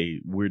 hey,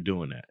 we're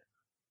doing that.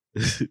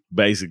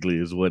 Basically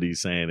is what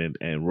he's saying.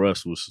 And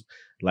Russ was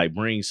like,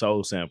 bring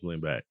soul sampling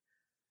back.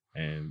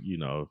 And, you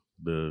know,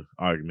 the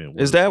argument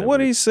was, is that what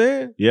he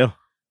said? Yeah.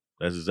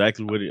 That's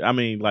exactly what I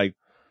mean, like,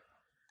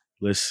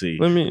 let's see.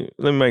 Let me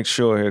make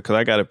sure here, because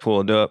I got it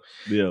pulled up.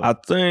 Yeah. I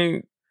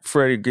think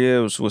Freddie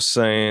Gibbs was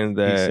saying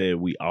that he said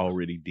we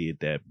already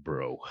did that,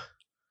 bro.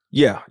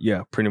 Yeah,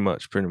 pretty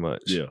much.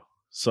 Yeah.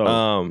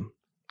 So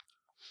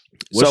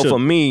for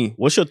me,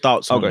 what's your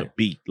thoughts on the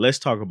beat? Let's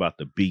talk about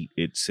the beat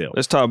itself.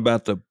 Let's talk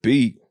about the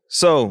beat.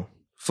 So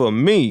for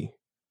me,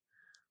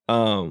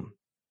 man,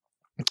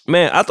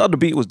 I thought the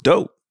beat was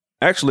dope.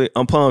 Actually,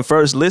 upon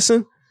first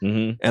listen,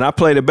 and I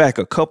played it back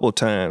a couple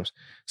times.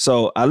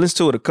 So I listened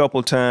to it a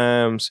couple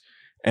times,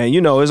 and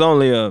you know, it's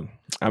only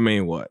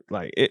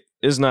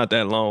it's not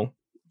that long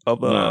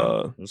of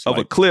a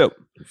clip.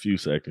 A few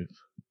seconds.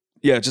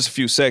 Yeah, just a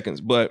few seconds.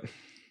 But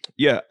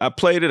yeah, I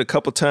played it a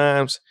couple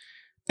times,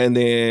 and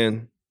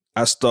then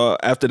after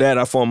that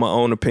I formed my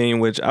own opinion,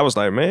 which I was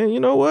like, man, you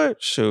know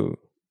what? Shoot.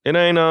 It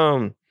ain't you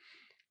know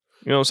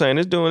what I'm saying,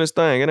 it's doing its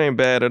thing. It ain't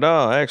bad at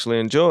all. I actually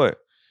enjoy it.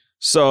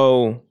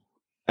 So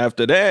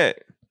after that,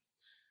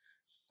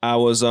 I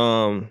was you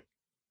know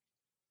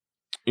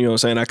what I'm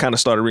saying, I kind of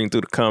started reading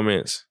through the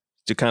comments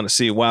to kind of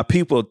see why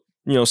people,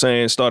 you know what I'm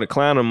saying, started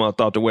clowning them or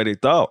thought the way they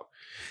thought.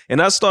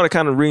 And I started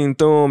kind of reading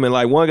through them, and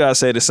like one guy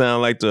said it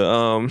sounded like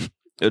the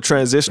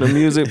transitional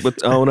music,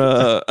 but on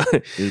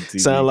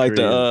sound like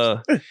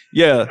the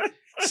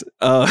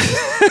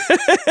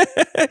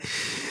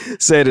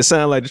said it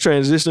sounded like the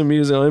transitional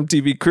music on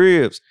MTV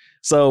Cribs.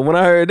 So when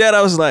I heard that,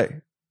 I was like,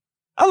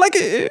 I like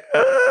it.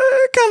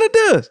 It kind of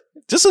does,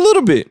 just a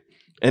little bit.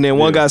 And then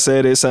one guy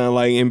said it sounded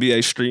like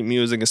NBA street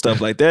music and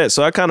stuff like that.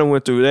 So I kind of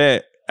went through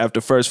that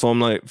after first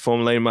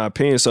formulating my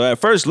opinion. So at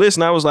first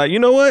listen, I was like, you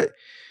know what?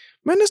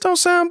 Man, this don't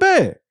sound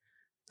bad.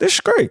 This is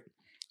great.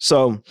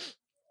 So,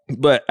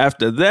 but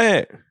after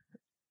that,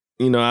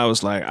 you know, I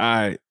was like, all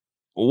right,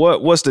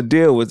 what's the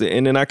deal with it?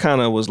 And then I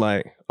kind of was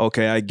like,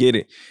 okay, I get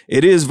it.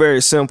 It is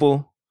very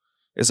simple.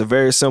 It's a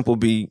very simple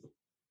beat.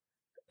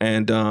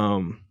 And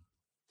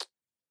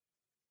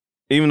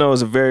even though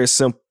it's a very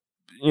simple,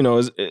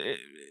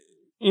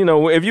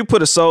 if you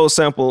put a soul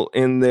sample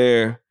in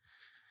there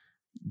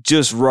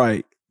just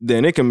right,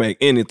 then it can make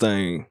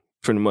anything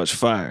pretty much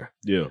fire.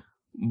 Yeah.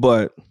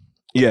 But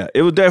yeah,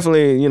 it was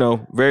definitely,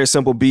 very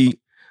simple beat.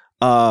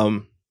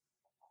 And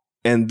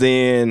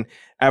then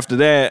after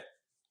that,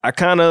 I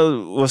kind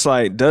of was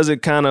like,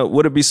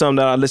 would it be something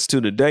that I listen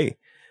to today?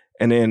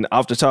 And then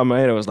off the top of my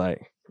head, I was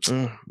like,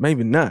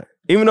 maybe not.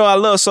 Even though I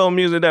love soul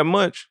music that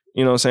much,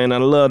 you know what I'm saying? I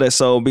love that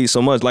soul beat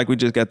so much. Like we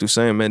just got through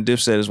saying, man,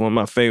 Dipset is one of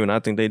my favorite. And I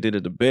think they did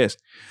it the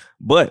best.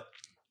 But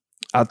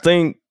I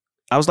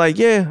was like,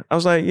 yeah,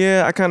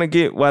 I kind of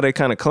get why they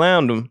kind of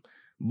clowned them.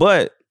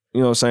 But,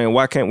 you know what I'm saying?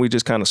 Why can't we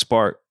just kind of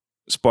spark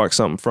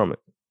something from it?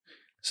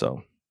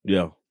 So,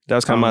 yeah. That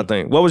was kind of my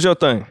thing. What was your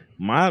thing?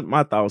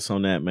 My thoughts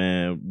on that,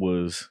 man,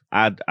 was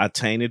I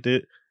tainted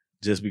it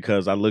just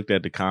because I looked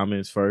at the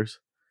comments first.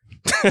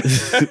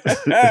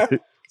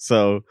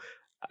 So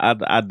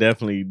I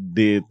definitely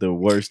did the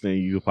worst thing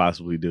you could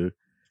possibly do.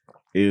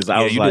 I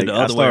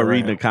started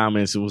reading the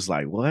comments. It was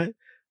like, what?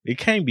 It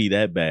can't be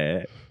that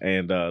bad.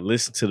 And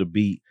listen to the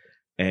beat,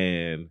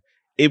 and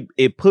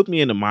it put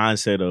me in the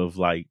mindset of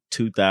like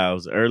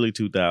 2000, early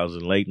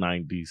 2000, late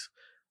 90s,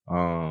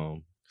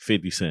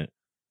 50 Cent.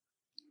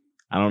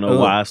 I don't know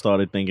why I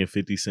started thinking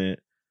 50 Cent,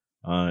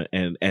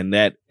 and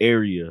that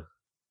area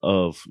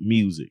of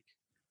music.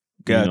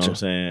 Gotcha. You know what I'm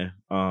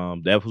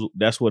saying?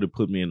 That's what it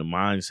put me in the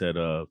mindset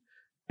of.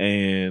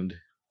 And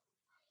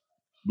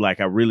like,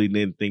 I really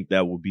didn't think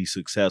that would be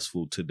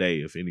successful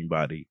today if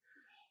anybody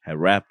had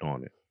rapped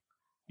on it.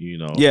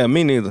 Yeah,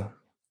 me neither.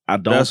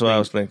 That's what I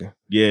was thinking.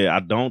 Yeah,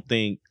 I don't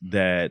think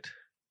that,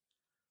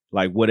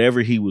 like,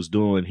 whatever he was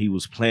doing, he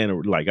was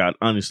playing, like, I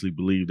honestly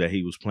believe that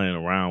he was playing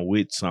around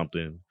with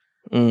something.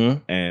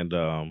 Mm-hmm. And,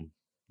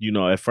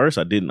 at first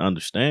I didn't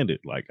understand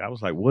it. Like, I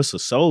was like, what's a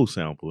soul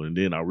sample? And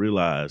then I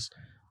realized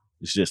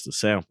it's just a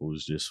sample.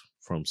 It's just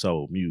from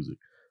soul music.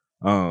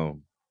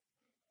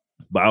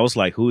 But I was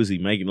like, who is he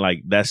making?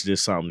 Like, that's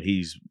just something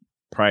he's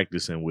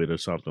practicing with or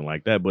something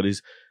like that. But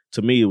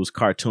to me, it was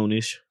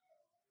cartoonish.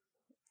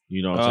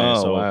 You know what I'm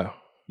saying? So, wow.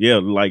 Yeah,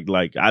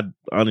 like I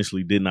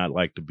honestly did not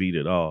like the beat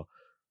at all.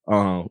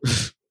 To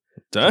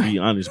be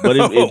honest, but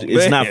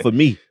it's not for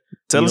me.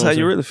 Tell us how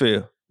you really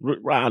feel.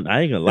 Ron,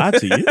 I ain't gonna lie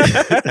to you,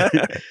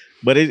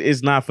 but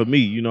it's not for me.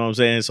 You know what I'm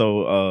saying?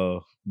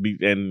 So,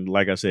 and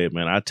like I said,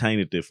 man, I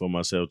tainted it for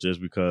myself just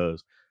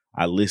because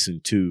I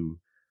listened to,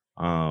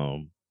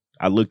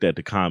 I looked at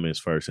the comments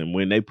first, and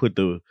when they put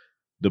the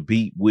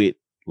beat with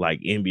like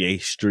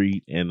NBA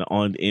Street and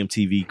on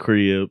MTV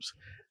Cribs,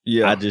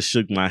 yeah, I just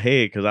shook my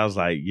head because I was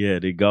like, yeah,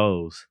 it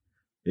goes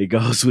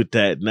with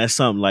that, and that's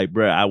something like,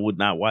 bro, I would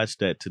not watch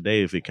that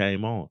today if it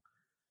came on.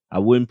 I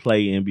wouldn't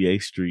play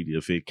NBA Street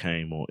if it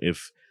came on,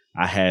 if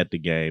I had the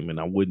game, and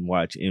I wouldn't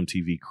watch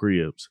MTV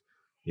Cribs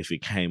if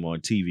it came on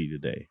TV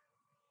today.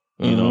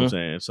 You know what I'm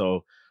saying?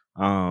 So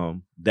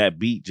that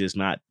beat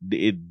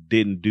it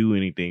didn't do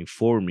anything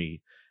for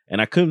me.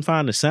 And I couldn't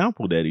find the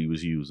sample that he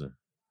was using.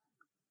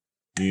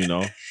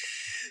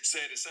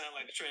 Said it sounded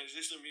like the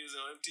transition music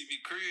on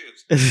MTV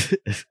Cribs.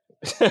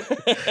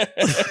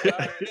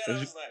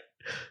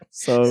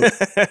 So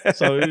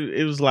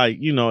it was like,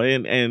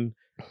 and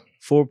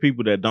for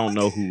people that don't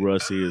know who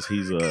Russ is,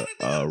 he's a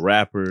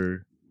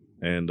rapper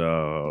and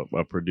a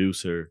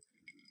producer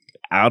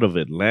out of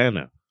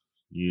Atlanta.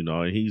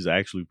 And he's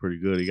actually pretty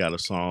good. He got a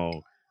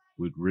song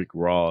with Rick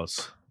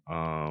Ross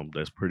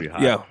that's pretty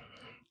hot. Yeah.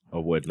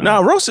 Or whatnot.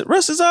 No, Russ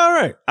is all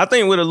right. I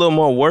think with a little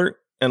more work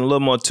and a little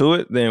more to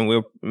it,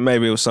 then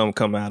maybe it was something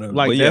come out of it.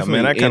 Like, but yeah,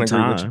 man, I kind of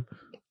agree with you.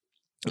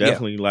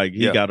 Definitely, like,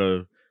 he got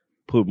to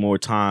put more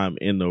time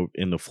in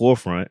the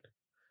forefront.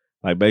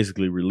 Like,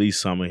 basically release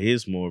some of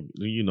his more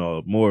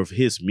of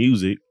his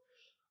music.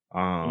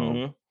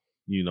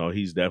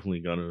 He's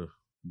definitely gonna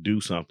do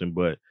something,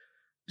 but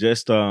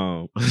just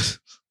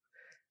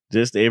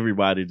just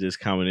everybody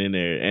just coming in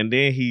there. And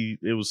then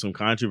it was some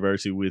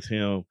controversy with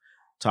him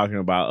talking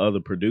about other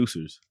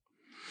producers.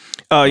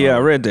 Oh yeah, I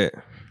read that.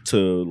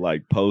 To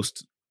like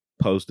post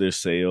their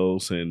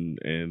sales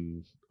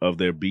and of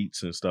their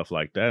beats and stuff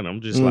like that. And I'm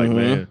just like,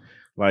 man,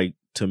 like,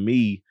 to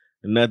me,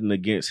 nothing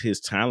against his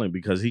talent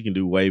because he can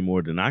do way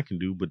more than I can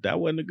do, but that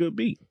wasn't a good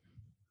beat.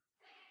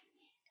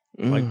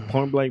 Like,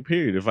 point blank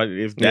period.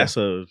 If that's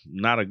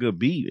not a good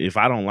beat, if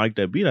I don't like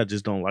that beat, I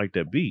just don't like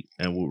that beat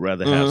and would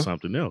rather have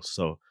something else.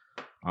 So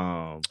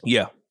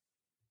yeah.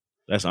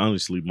 That's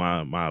honestly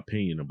my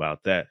opinion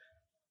about that.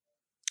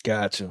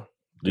 Gotcha.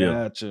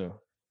 Yeah.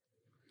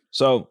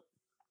 So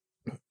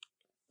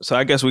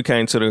I guess we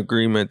came to the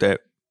agreement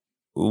that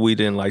we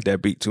didn't like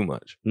that beat too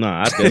much. No,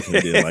 I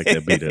definitely didn't like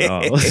that beat at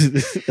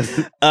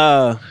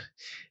all.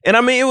 And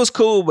I mean, it was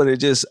cool, but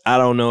I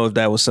don't know if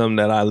that was something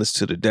that I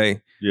listened to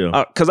today.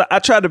 Yeah. Because I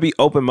tried to be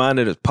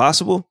open-minded as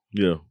possible.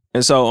 Yeah.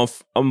 And so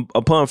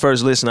upon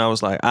first listen, I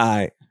was like, all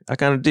right, I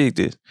kind of dig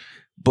this.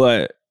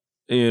 But,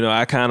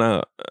 I kind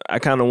of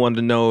wanted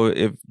to know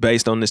if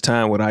based on this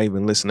time, would I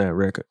even listen to that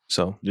record?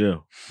 So. Yeah.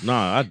 No,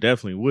 I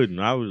definitely wouldn't.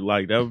 I would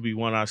that would be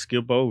one I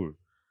skip over.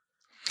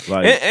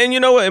 Like, and you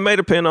know what? It may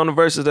depend on the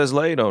verses that's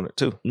laid on it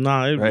too.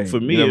 Nah, Right. for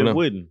me it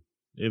wouldn't.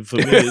 For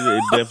me,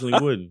 it definitely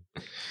wouldn't.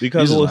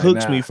 Because what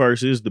hooks me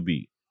first is the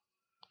beat.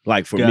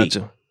 Like for me,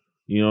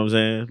 you know what I'm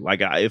saying? Like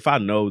if I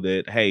know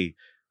that, hey,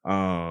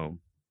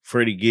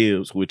 Freddie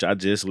Gibbs, which I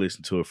just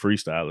listened to a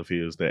freestyle of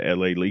his, the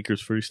LA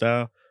Leakers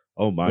freestyle.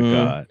 Oh my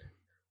God.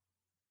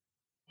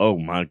 Oh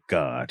my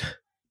God.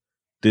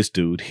 This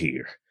dude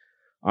here.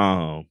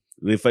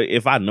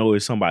 If I know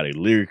it's somebody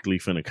lyrically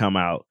finna come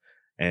out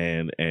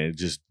and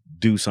just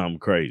do something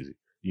crazy,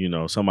 you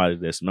know, somebody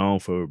that's known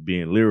for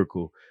being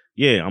lyrical,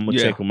 yeah, I'm gonna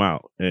check them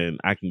out and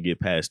I can get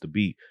past the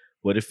beat.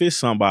 But if it's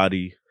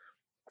somebody,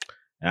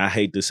 and I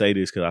hate to say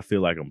this because I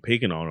feel like I'm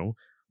picking on them,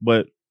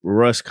 but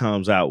Russ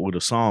comes out with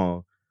a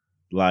song,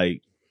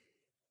 like,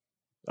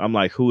 I'm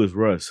like, who is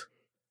Russ?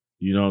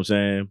 You know what I'm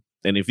saying?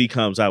 And if he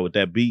comes out with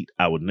that beat,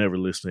 I would never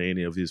listen to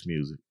any of his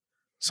music.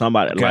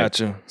 Somebody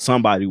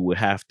would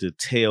have to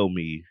tell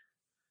me,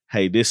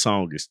 hey, this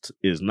song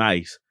is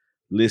nice.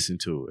 Listen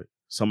to it.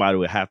 Somebody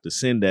would have to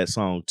send that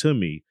song to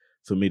me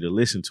for me to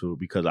listen to it,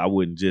 because I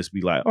wouldn't just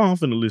be like, oh, I'm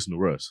finna listen to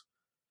Russ.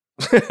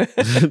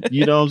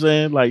 You know what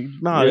I'm saying? Like,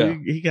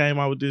 he came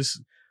out with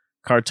this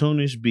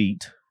cartoonish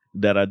beat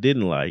that I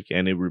didn't like,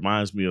 and it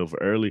reminds me of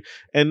early,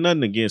 and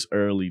nothing against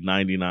early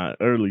 99,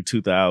 early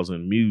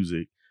 2000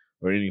 music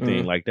or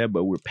anything like that,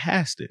 but we're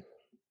past it.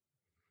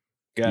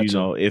 Gotcha. You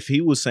know, if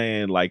he was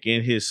saying, like,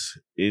 in his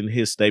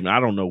statement, I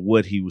don't know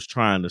what he was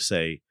trying to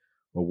say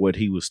or what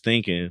he was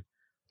thinking.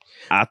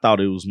 I thought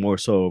it was more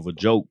so of a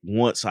joke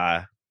once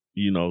I,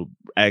 you know,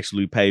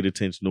 actually paid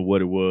attention to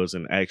what it was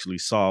and actually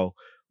saw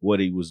what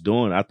he was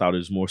doing. I thought it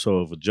was more so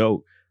of a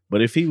joke.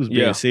 But if he was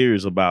being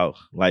serious about,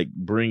 like,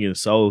 bringing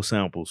soul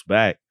samples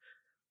back,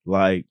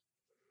 like,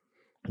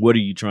 what are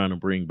you trying to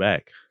bring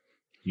back?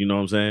 You know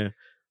what I'm saying?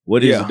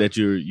 What is it that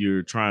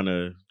you're trying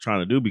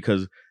to do?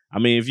 Because I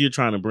mean, if you're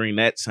trying to bring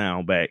that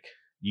sound back,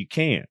 you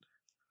can't.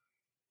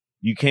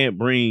 You can't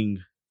bring.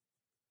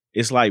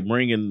 It's like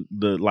bringing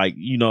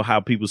you know how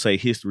people say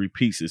history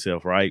repeats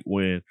itself, right?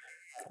 When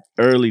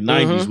early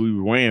 90s we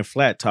were wearing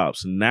flat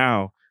tops, and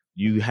now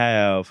you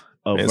have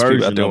a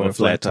version of a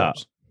flat top.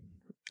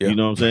 Yeah. You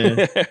know what I'm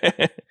saying?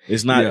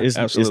 It's not. It's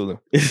absolutely.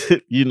 It's,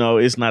 you know,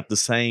 it's not the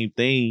same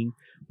thing,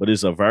 but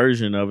it's a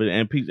version of it,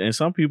 and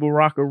some people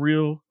rock a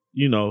real,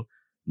 you know,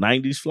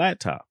 90s flat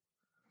top.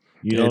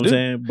 You know what I'm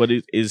saying? But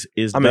it is.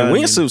 I mean,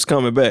 windsuits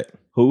coming back.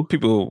 Who?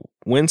 People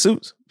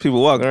windsuits?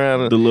 People walking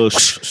around the little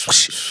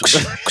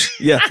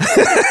yeah.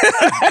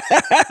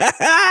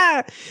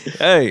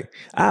 Hey,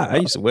 I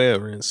used to wear a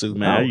windsuit.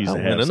 Man, I used to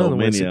have so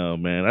many of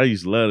them, man. I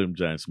used to love them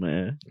giants,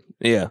 man.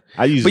 Yeah.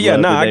 I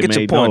get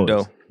your point,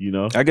 though. You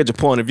know? I get your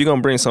point. If you're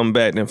gonna bring something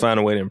back, then find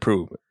a way to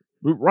improve it.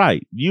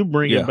 Right. You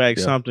bringing back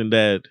something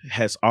that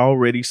has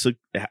already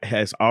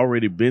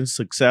been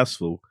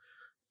successful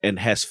and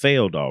has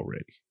failed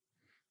already.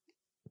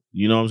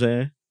 You know what I'm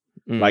saying?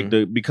 Like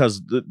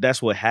because that's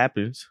what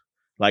happens.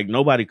 Like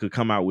nobody could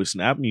come out with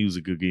snap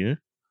music again.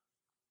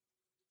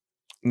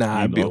 Nah,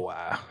 it'd be a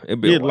while.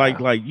 It'd be a while.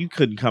 Like you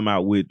couldn't come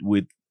out with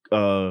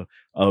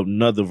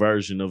another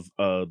version of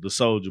the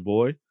Soulja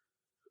Boy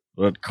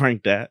or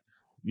Crank That.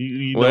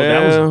 You know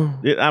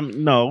that was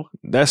no.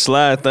 That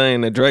slide thing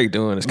that Drake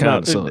doing is kind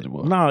of Soulja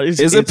Boy. No,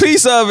 it's a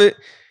piece of it.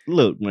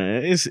 Look,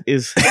 man, it's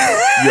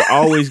you're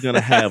always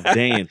gonna have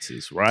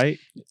dances, right?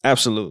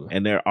 Absolutely.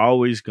 And they're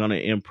always gonna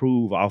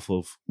improve off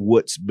of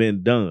what's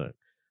been done.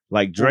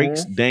 Like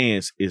Drake's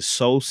dance is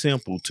so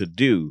simple to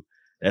do.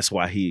 That's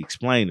why he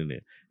explaining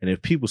it. And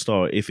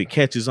if it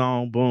catches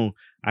on, boom,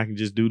 I can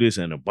just do this,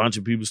 and a bunch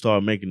of people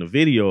start making a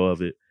video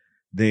of it,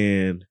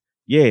 then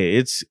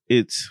it's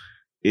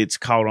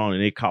caught on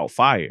and it caught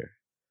fire.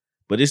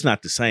 But it's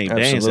not the same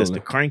dance as the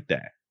Crank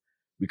That.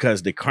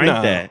 Because the Crank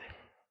That,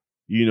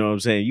 you know what I'm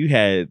saying,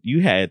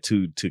 you had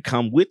to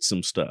come with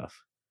some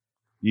stuff.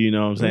 You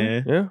know what I'm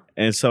saying? Yeah.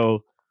 And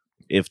so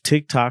if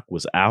TikTok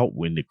was out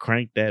when the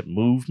Crank That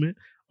movement,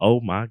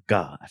 oh my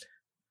God,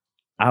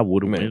 I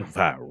would have went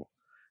viral.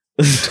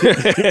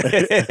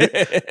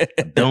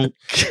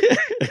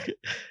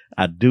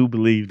 I do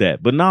believe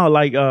that. But no,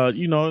 like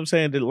you know what I'm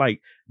saying? That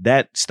like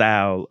that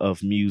style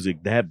of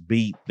music, that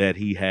beat that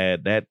he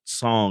had, that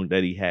song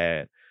that he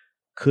had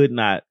could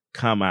not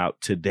come out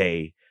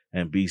today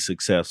and be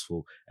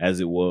successful as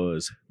it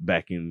was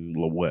back in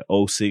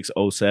 06,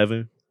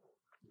 07.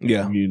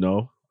 Yeah. You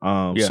know?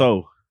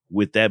 So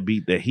with that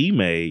beat that he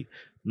made,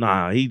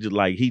 he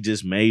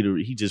just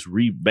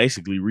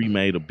basically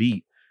remade a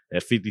beat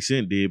that 50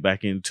 Cent did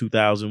back in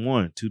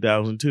 2001,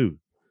 2002.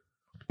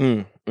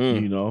 You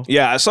know?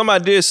 Yeah,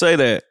 somebody did say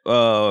that.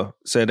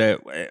 Said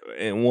that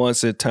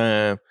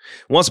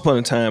once upon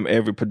a time,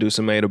 every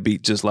producer made a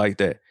beat just like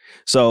that.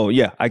 So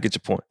yeah, I get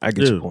your point.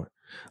 Your point.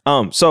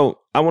 So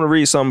I want to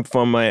read something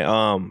from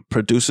a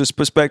producer's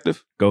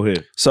perspective. Go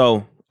ahead.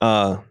 So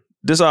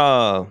this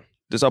our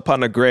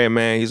partner Greg,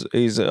 man.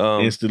 He's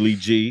Instantly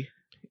G.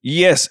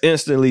 Yes,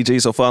 Instantly G.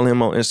 So follow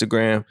him on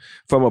Instagram.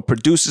 From a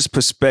producer's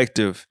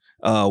perspective,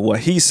 what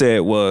he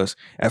said was,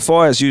 as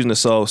far as using the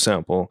soul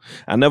sample,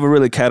 I never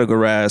really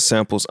categorized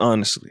samples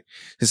honestly.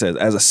 He says,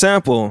 as a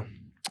sample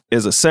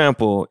is a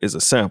sample is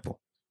a sample.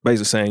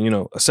 Basically saying,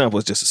 a sample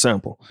is just a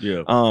sample.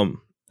 Yeah.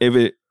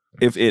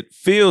 If it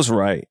feels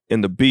right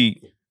in the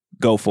beat,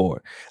 go for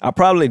it. I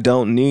probably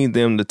don't need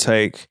them to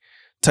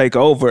take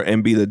over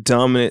and be the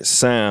dominant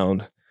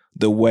sound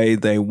the way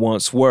they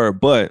once were,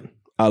 but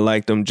I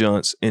like them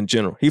junts in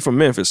general. He from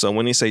Memphis, so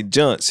when he say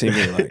junts, he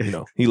mean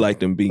like, he like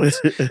them beats.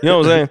 You know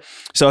what I'm saying?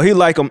 So he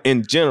like them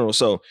in general.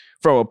 So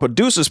from a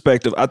producer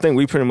perspective, I think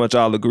we pretty much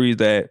all agree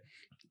that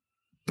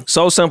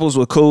soul samples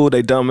were cool.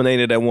 They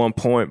dominated at one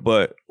point,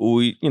 but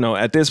we,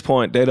 at this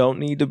point, they don't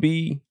need to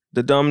be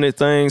the dominant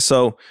thing.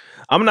 So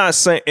I'm not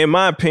saying, in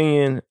my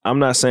opinion, I'm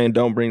not saying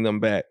don't bring them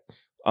back.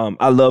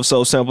 I love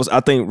soul samples. I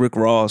think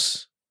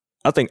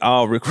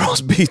all Rick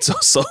Ross beats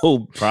are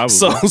soul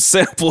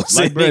samples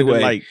like,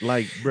 anyway.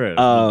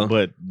 Bro,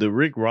 but the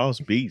Rick Ross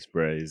beats,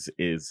 bro,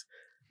 is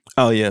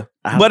oh yeah.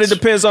 But it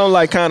depends on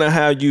like kind of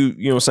how you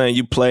know what I'm saying,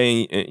 you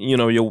play,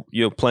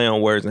 you're play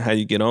on words and how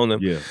you get on them.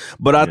 Yeah.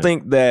 But I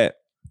think that,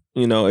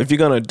 if you're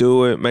gonna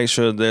do it, make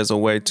sure there's a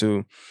way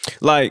to,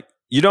 like,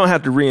 you don't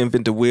have to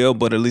reinvent the wheel,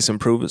 but at least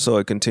improve it so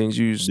it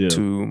continues to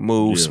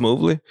move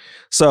smoothly.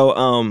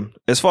 So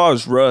as far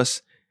as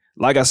Russ,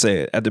 like I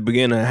said, at the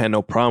beginning, I had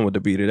no problem with the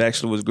beat. It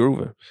actually was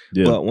grooving.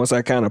 Yeah. But once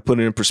I kind of put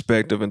it in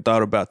perspective and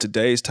thought about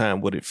today's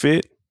time, would it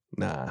fit?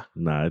 Nah,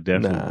 it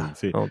definitely wouldn't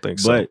fit. I don't think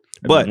so.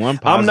 But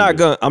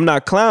I'm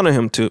not clowning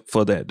him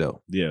for that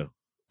though. Yeah,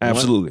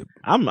 absolutely.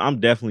 I'm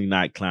definitely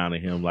not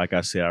clowning him. Like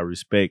I said, I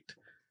respect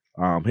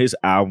his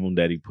album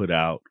that he put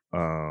out.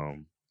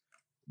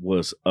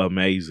 Was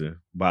amazing,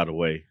 by the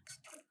way.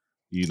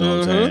 You know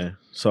what I'm saying?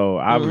 So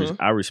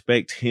I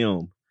respect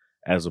him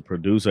as a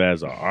producer,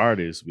 as an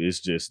artist. It's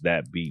just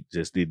that beat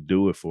just didn't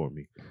do it for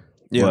me.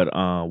 Yeah.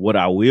 But what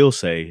I will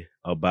say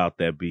about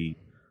that beat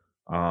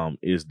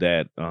is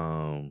that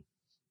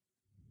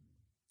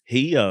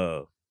he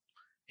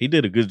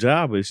did a good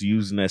job of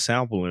using that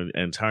sample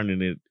and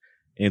turning it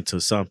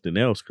into something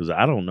else, because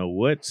I don't know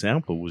what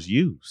sample was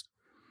used.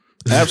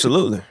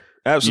 Absolutely.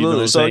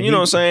 So you know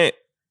what I'm saying?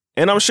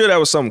 And I'm sure that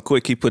was something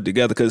quick he put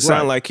together, because it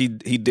sounded like he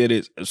did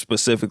it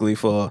specifically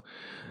for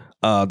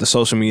the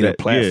social media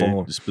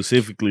platform. Yeah,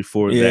 specifically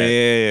for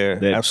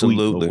that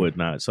absolutely tweet or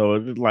whatnot. So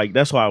like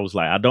that's why I was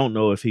like, I don't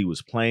know if he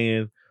was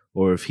playing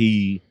or if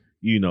he,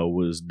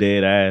 was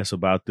dead ass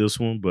about this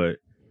one. But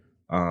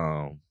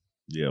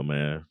yeah,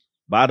 man.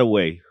 By the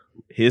way,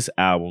 his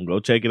album,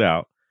 go check it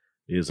out,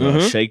 is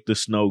Shake the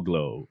Snow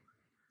Globe.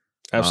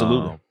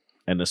 Absolutely.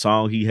 And the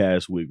song he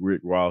has with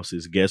Rick Ross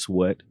is Guess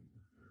What?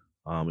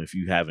 If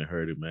you haven't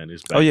heard it, man,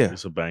 it's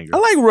it's a banger. I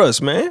like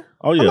Russ, man.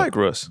 Oh yeah, I like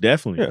Russ.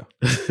 Definitely,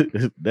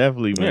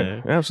 definitely,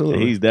 man. Yeah, absolutely.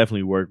 And he's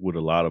definitely worked with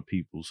a lot of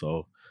people,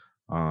 so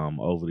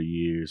over the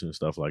years and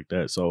stuff like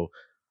that. So,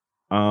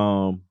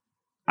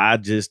 I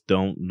just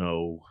don't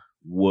know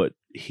what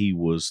he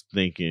was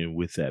thinking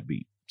with that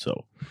beat.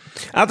 So,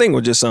 I think it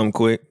was just something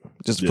quick,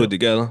 just to put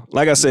together.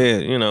 Like I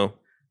said,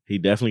 he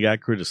definitely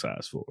got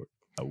criticized for it.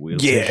 I will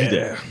say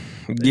that.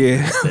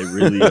 They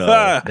really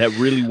that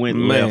really went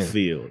left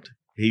field.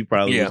 He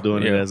probably was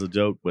doing it as a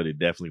joke, but it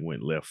definitely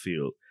went left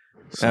field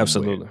somewhere.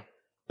 Absolutely.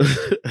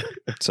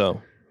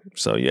 So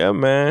yeah,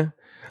 man.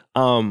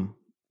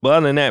 But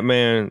other than that,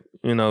 man,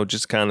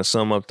 just kind of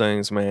sum up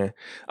things, man.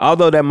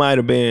 Although that might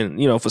have been,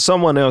 for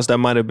someone else, that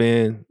might have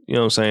been, what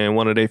I'm saying,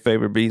 one of their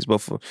favorite beats, but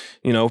for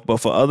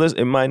others,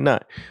 it might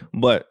not.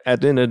 But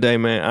at the end of the day,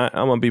 man,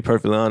 I'm gonna be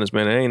perfectly honest,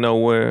 man. There ain't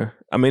nowhere.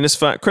 I mean, it's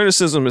fine.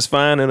 Criticism is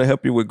fine. It'll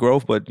help you with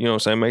growth, but what I'm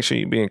saying, make sure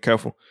you're being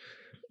careful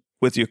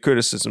with your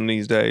criticism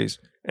these days.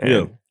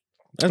 And,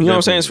 what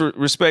I'm saying? It's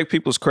respect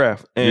people's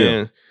craft.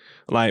 And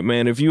like,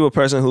 man, if you a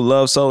person who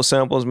loves soul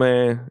samples,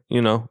 man,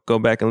 go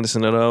back and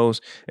listen to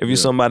those. If you're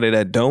somebody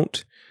that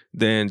don't,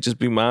 then just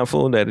be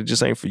mindful that it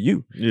just ain't for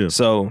you. Yeah.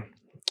 So,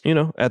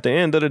 at the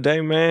end of the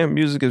day, man,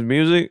 music is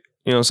music.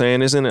 You know what I'm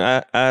saying? It's in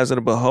the eyes of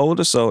the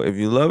beholder. So if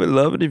you love it,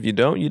 love it. If you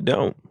don't, you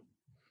don't.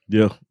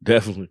 Yeah,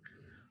 definitely.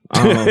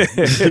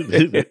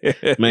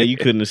 Man, you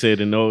couldn't have said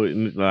it. No,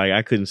 like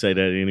I couldn't say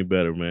that any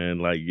better, man.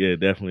 Like, yeah,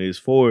 definitely. It's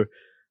for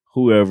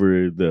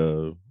whoever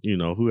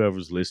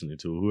whoever's listening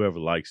to it, whoever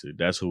likes it.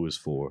 That's who it's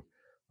for.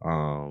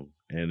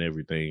 And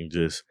everything.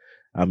 Just,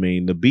 I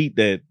mean, the beat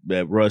that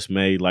Russ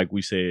made, like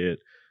we said,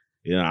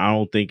 I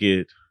don't think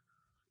it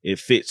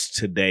fits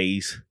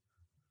today's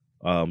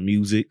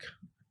music.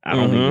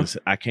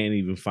 I can't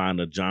even find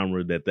a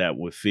genre that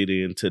would fit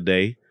in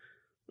today.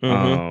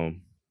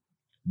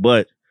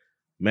 But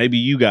maybe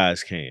you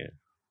guys can.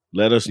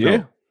 Let us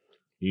know.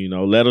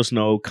 Let us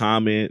know.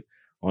 Comment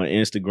on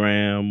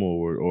Instagram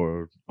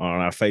or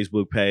on our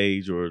Facebook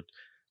page, or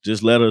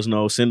just let us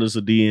know. Send us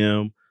a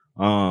DM.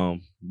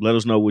 Let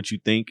us know what you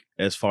think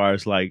as far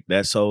as like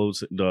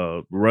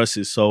the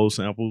Russ's soul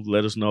samples.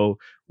 Let us know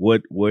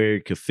where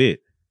it could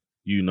fit,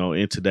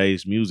 in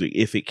today's music,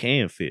 if it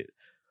can fit.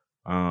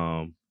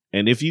 And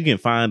if you can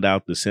find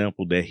out the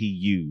sample that he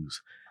used,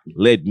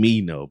 let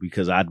me know,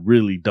 because I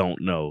really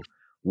don't know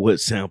what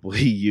sample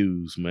he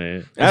used,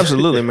 man.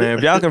 Absolutely, man.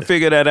 If y'all can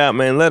figure that out,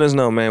 man, let us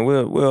know, man.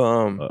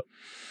 We'll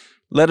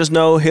let us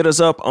know. Hit us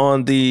up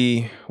on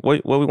the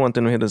what we want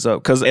them to hit us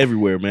up, because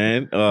everywhere,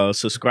 man.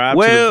 Subscribe.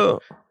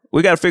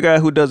 We got to figure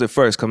out who does it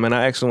first, because, man,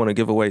 I actually want to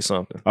give away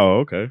something. Oh,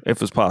 okay.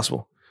 If it's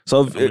possible.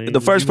 So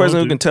the first person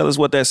who can tell us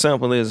what that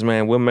sample is,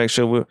 man, we'll make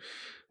sure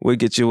we'll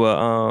get you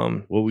a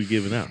What we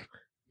giving out?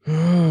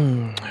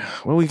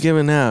 What we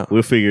giving out?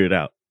 We'll figure it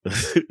out.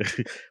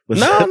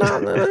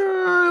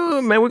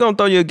 No. Man, we're gonna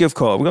throw you a gift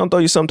card. We're gonna throw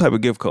you some type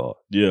of gift card.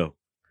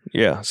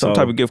 Yeah. Some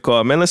type of gift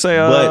card. Man, let's say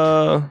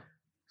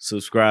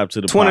subscribe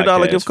to the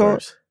 $20 gift card.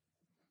 First.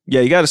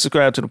 Yeah, you gotta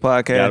subscribe to the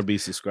podcast. You gotta be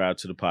subscribed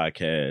to the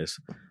podcast.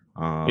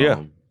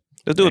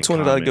 Let's do a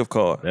 $20 gift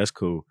card. That's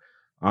cool.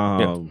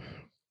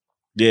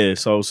 Yeah,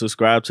 so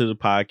subscribe to the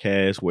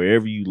podcast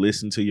wherever you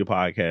listen to your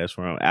podcast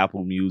from.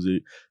 Apple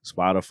Music,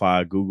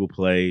 Spotify, Google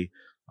Play,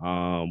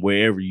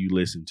 wherever you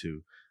listen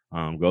to.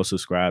 Go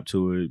subscribe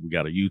to it. We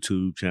got a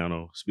YouTube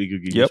channel, Speaker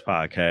Geekers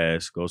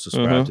Podcast. Go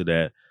subscribe to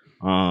that.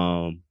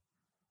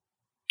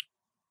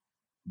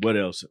 What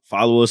else?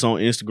 Follow us on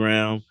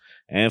Instagram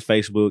and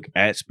Facebook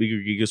at Speaker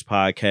Geekers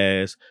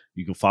Podcast.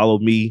 You can follow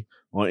me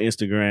on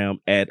Instagram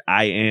at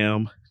I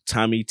am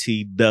Tommy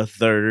T the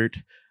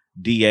Third,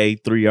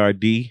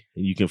 DA3RD,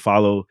 and you can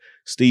follow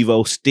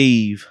Steve-O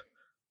Steve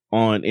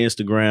on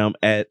Instagram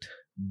at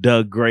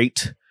the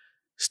Great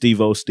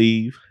Steve-O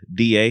Steve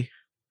DA.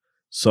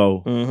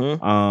 So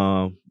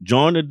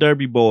join the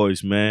Derby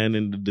Boys, man,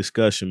 in the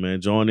discussion,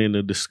 man. Join in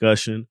the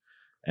discussion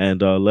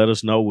and let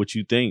us know what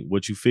you think,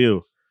 what you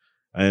feel.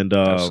 And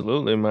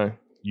absolutely, man.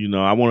 You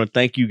know, I want to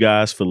thank you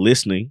guys for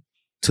listening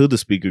to the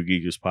Speaker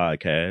Geekers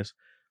podcast.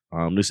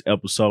 This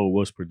episode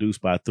was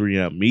produced by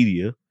 3Amp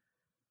Media.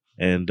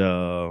 And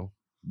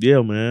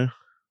yeah, man,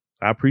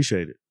 I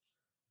appreciate it.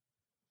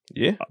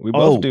 Yeah, we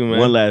both do, man.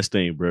 One last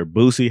thing, bro.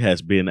 Boosie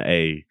has been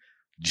a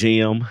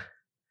gem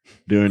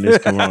during this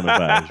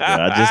coronavirus, bro.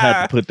 I just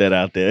have to put that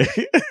out there.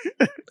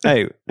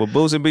 Hey, will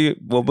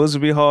Boosie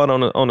be hard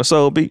on the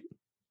soul beat?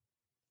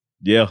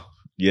 Yeah,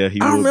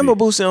 I remember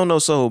Boosie on no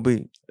soul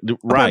beat.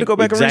 Right. I had to go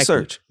back and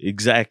research.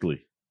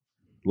 Exactly.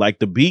 Like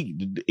the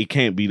beat, it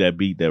can't be that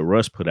beat that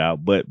Russ put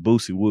out, but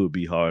Boosie would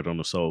be hard on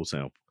the soul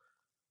sample.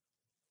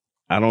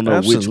 I don't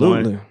know which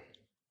one,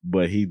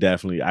 but he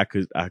definitely, I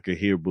could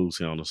hear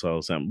Boosie on the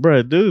soul sample.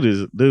 Bro, dude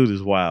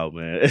is wild,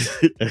 man.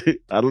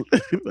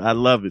 I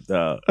love it,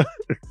 dog.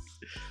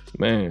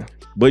 Man.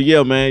 But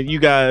yeah, man, you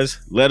guys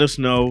let us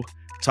know,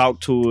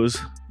 talk to us,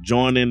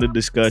 join in the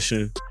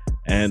discussion,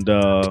 and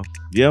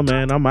yeah,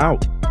 man, I'm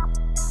out.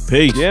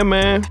 Peace. Yeah,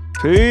 man.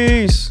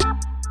 Peace.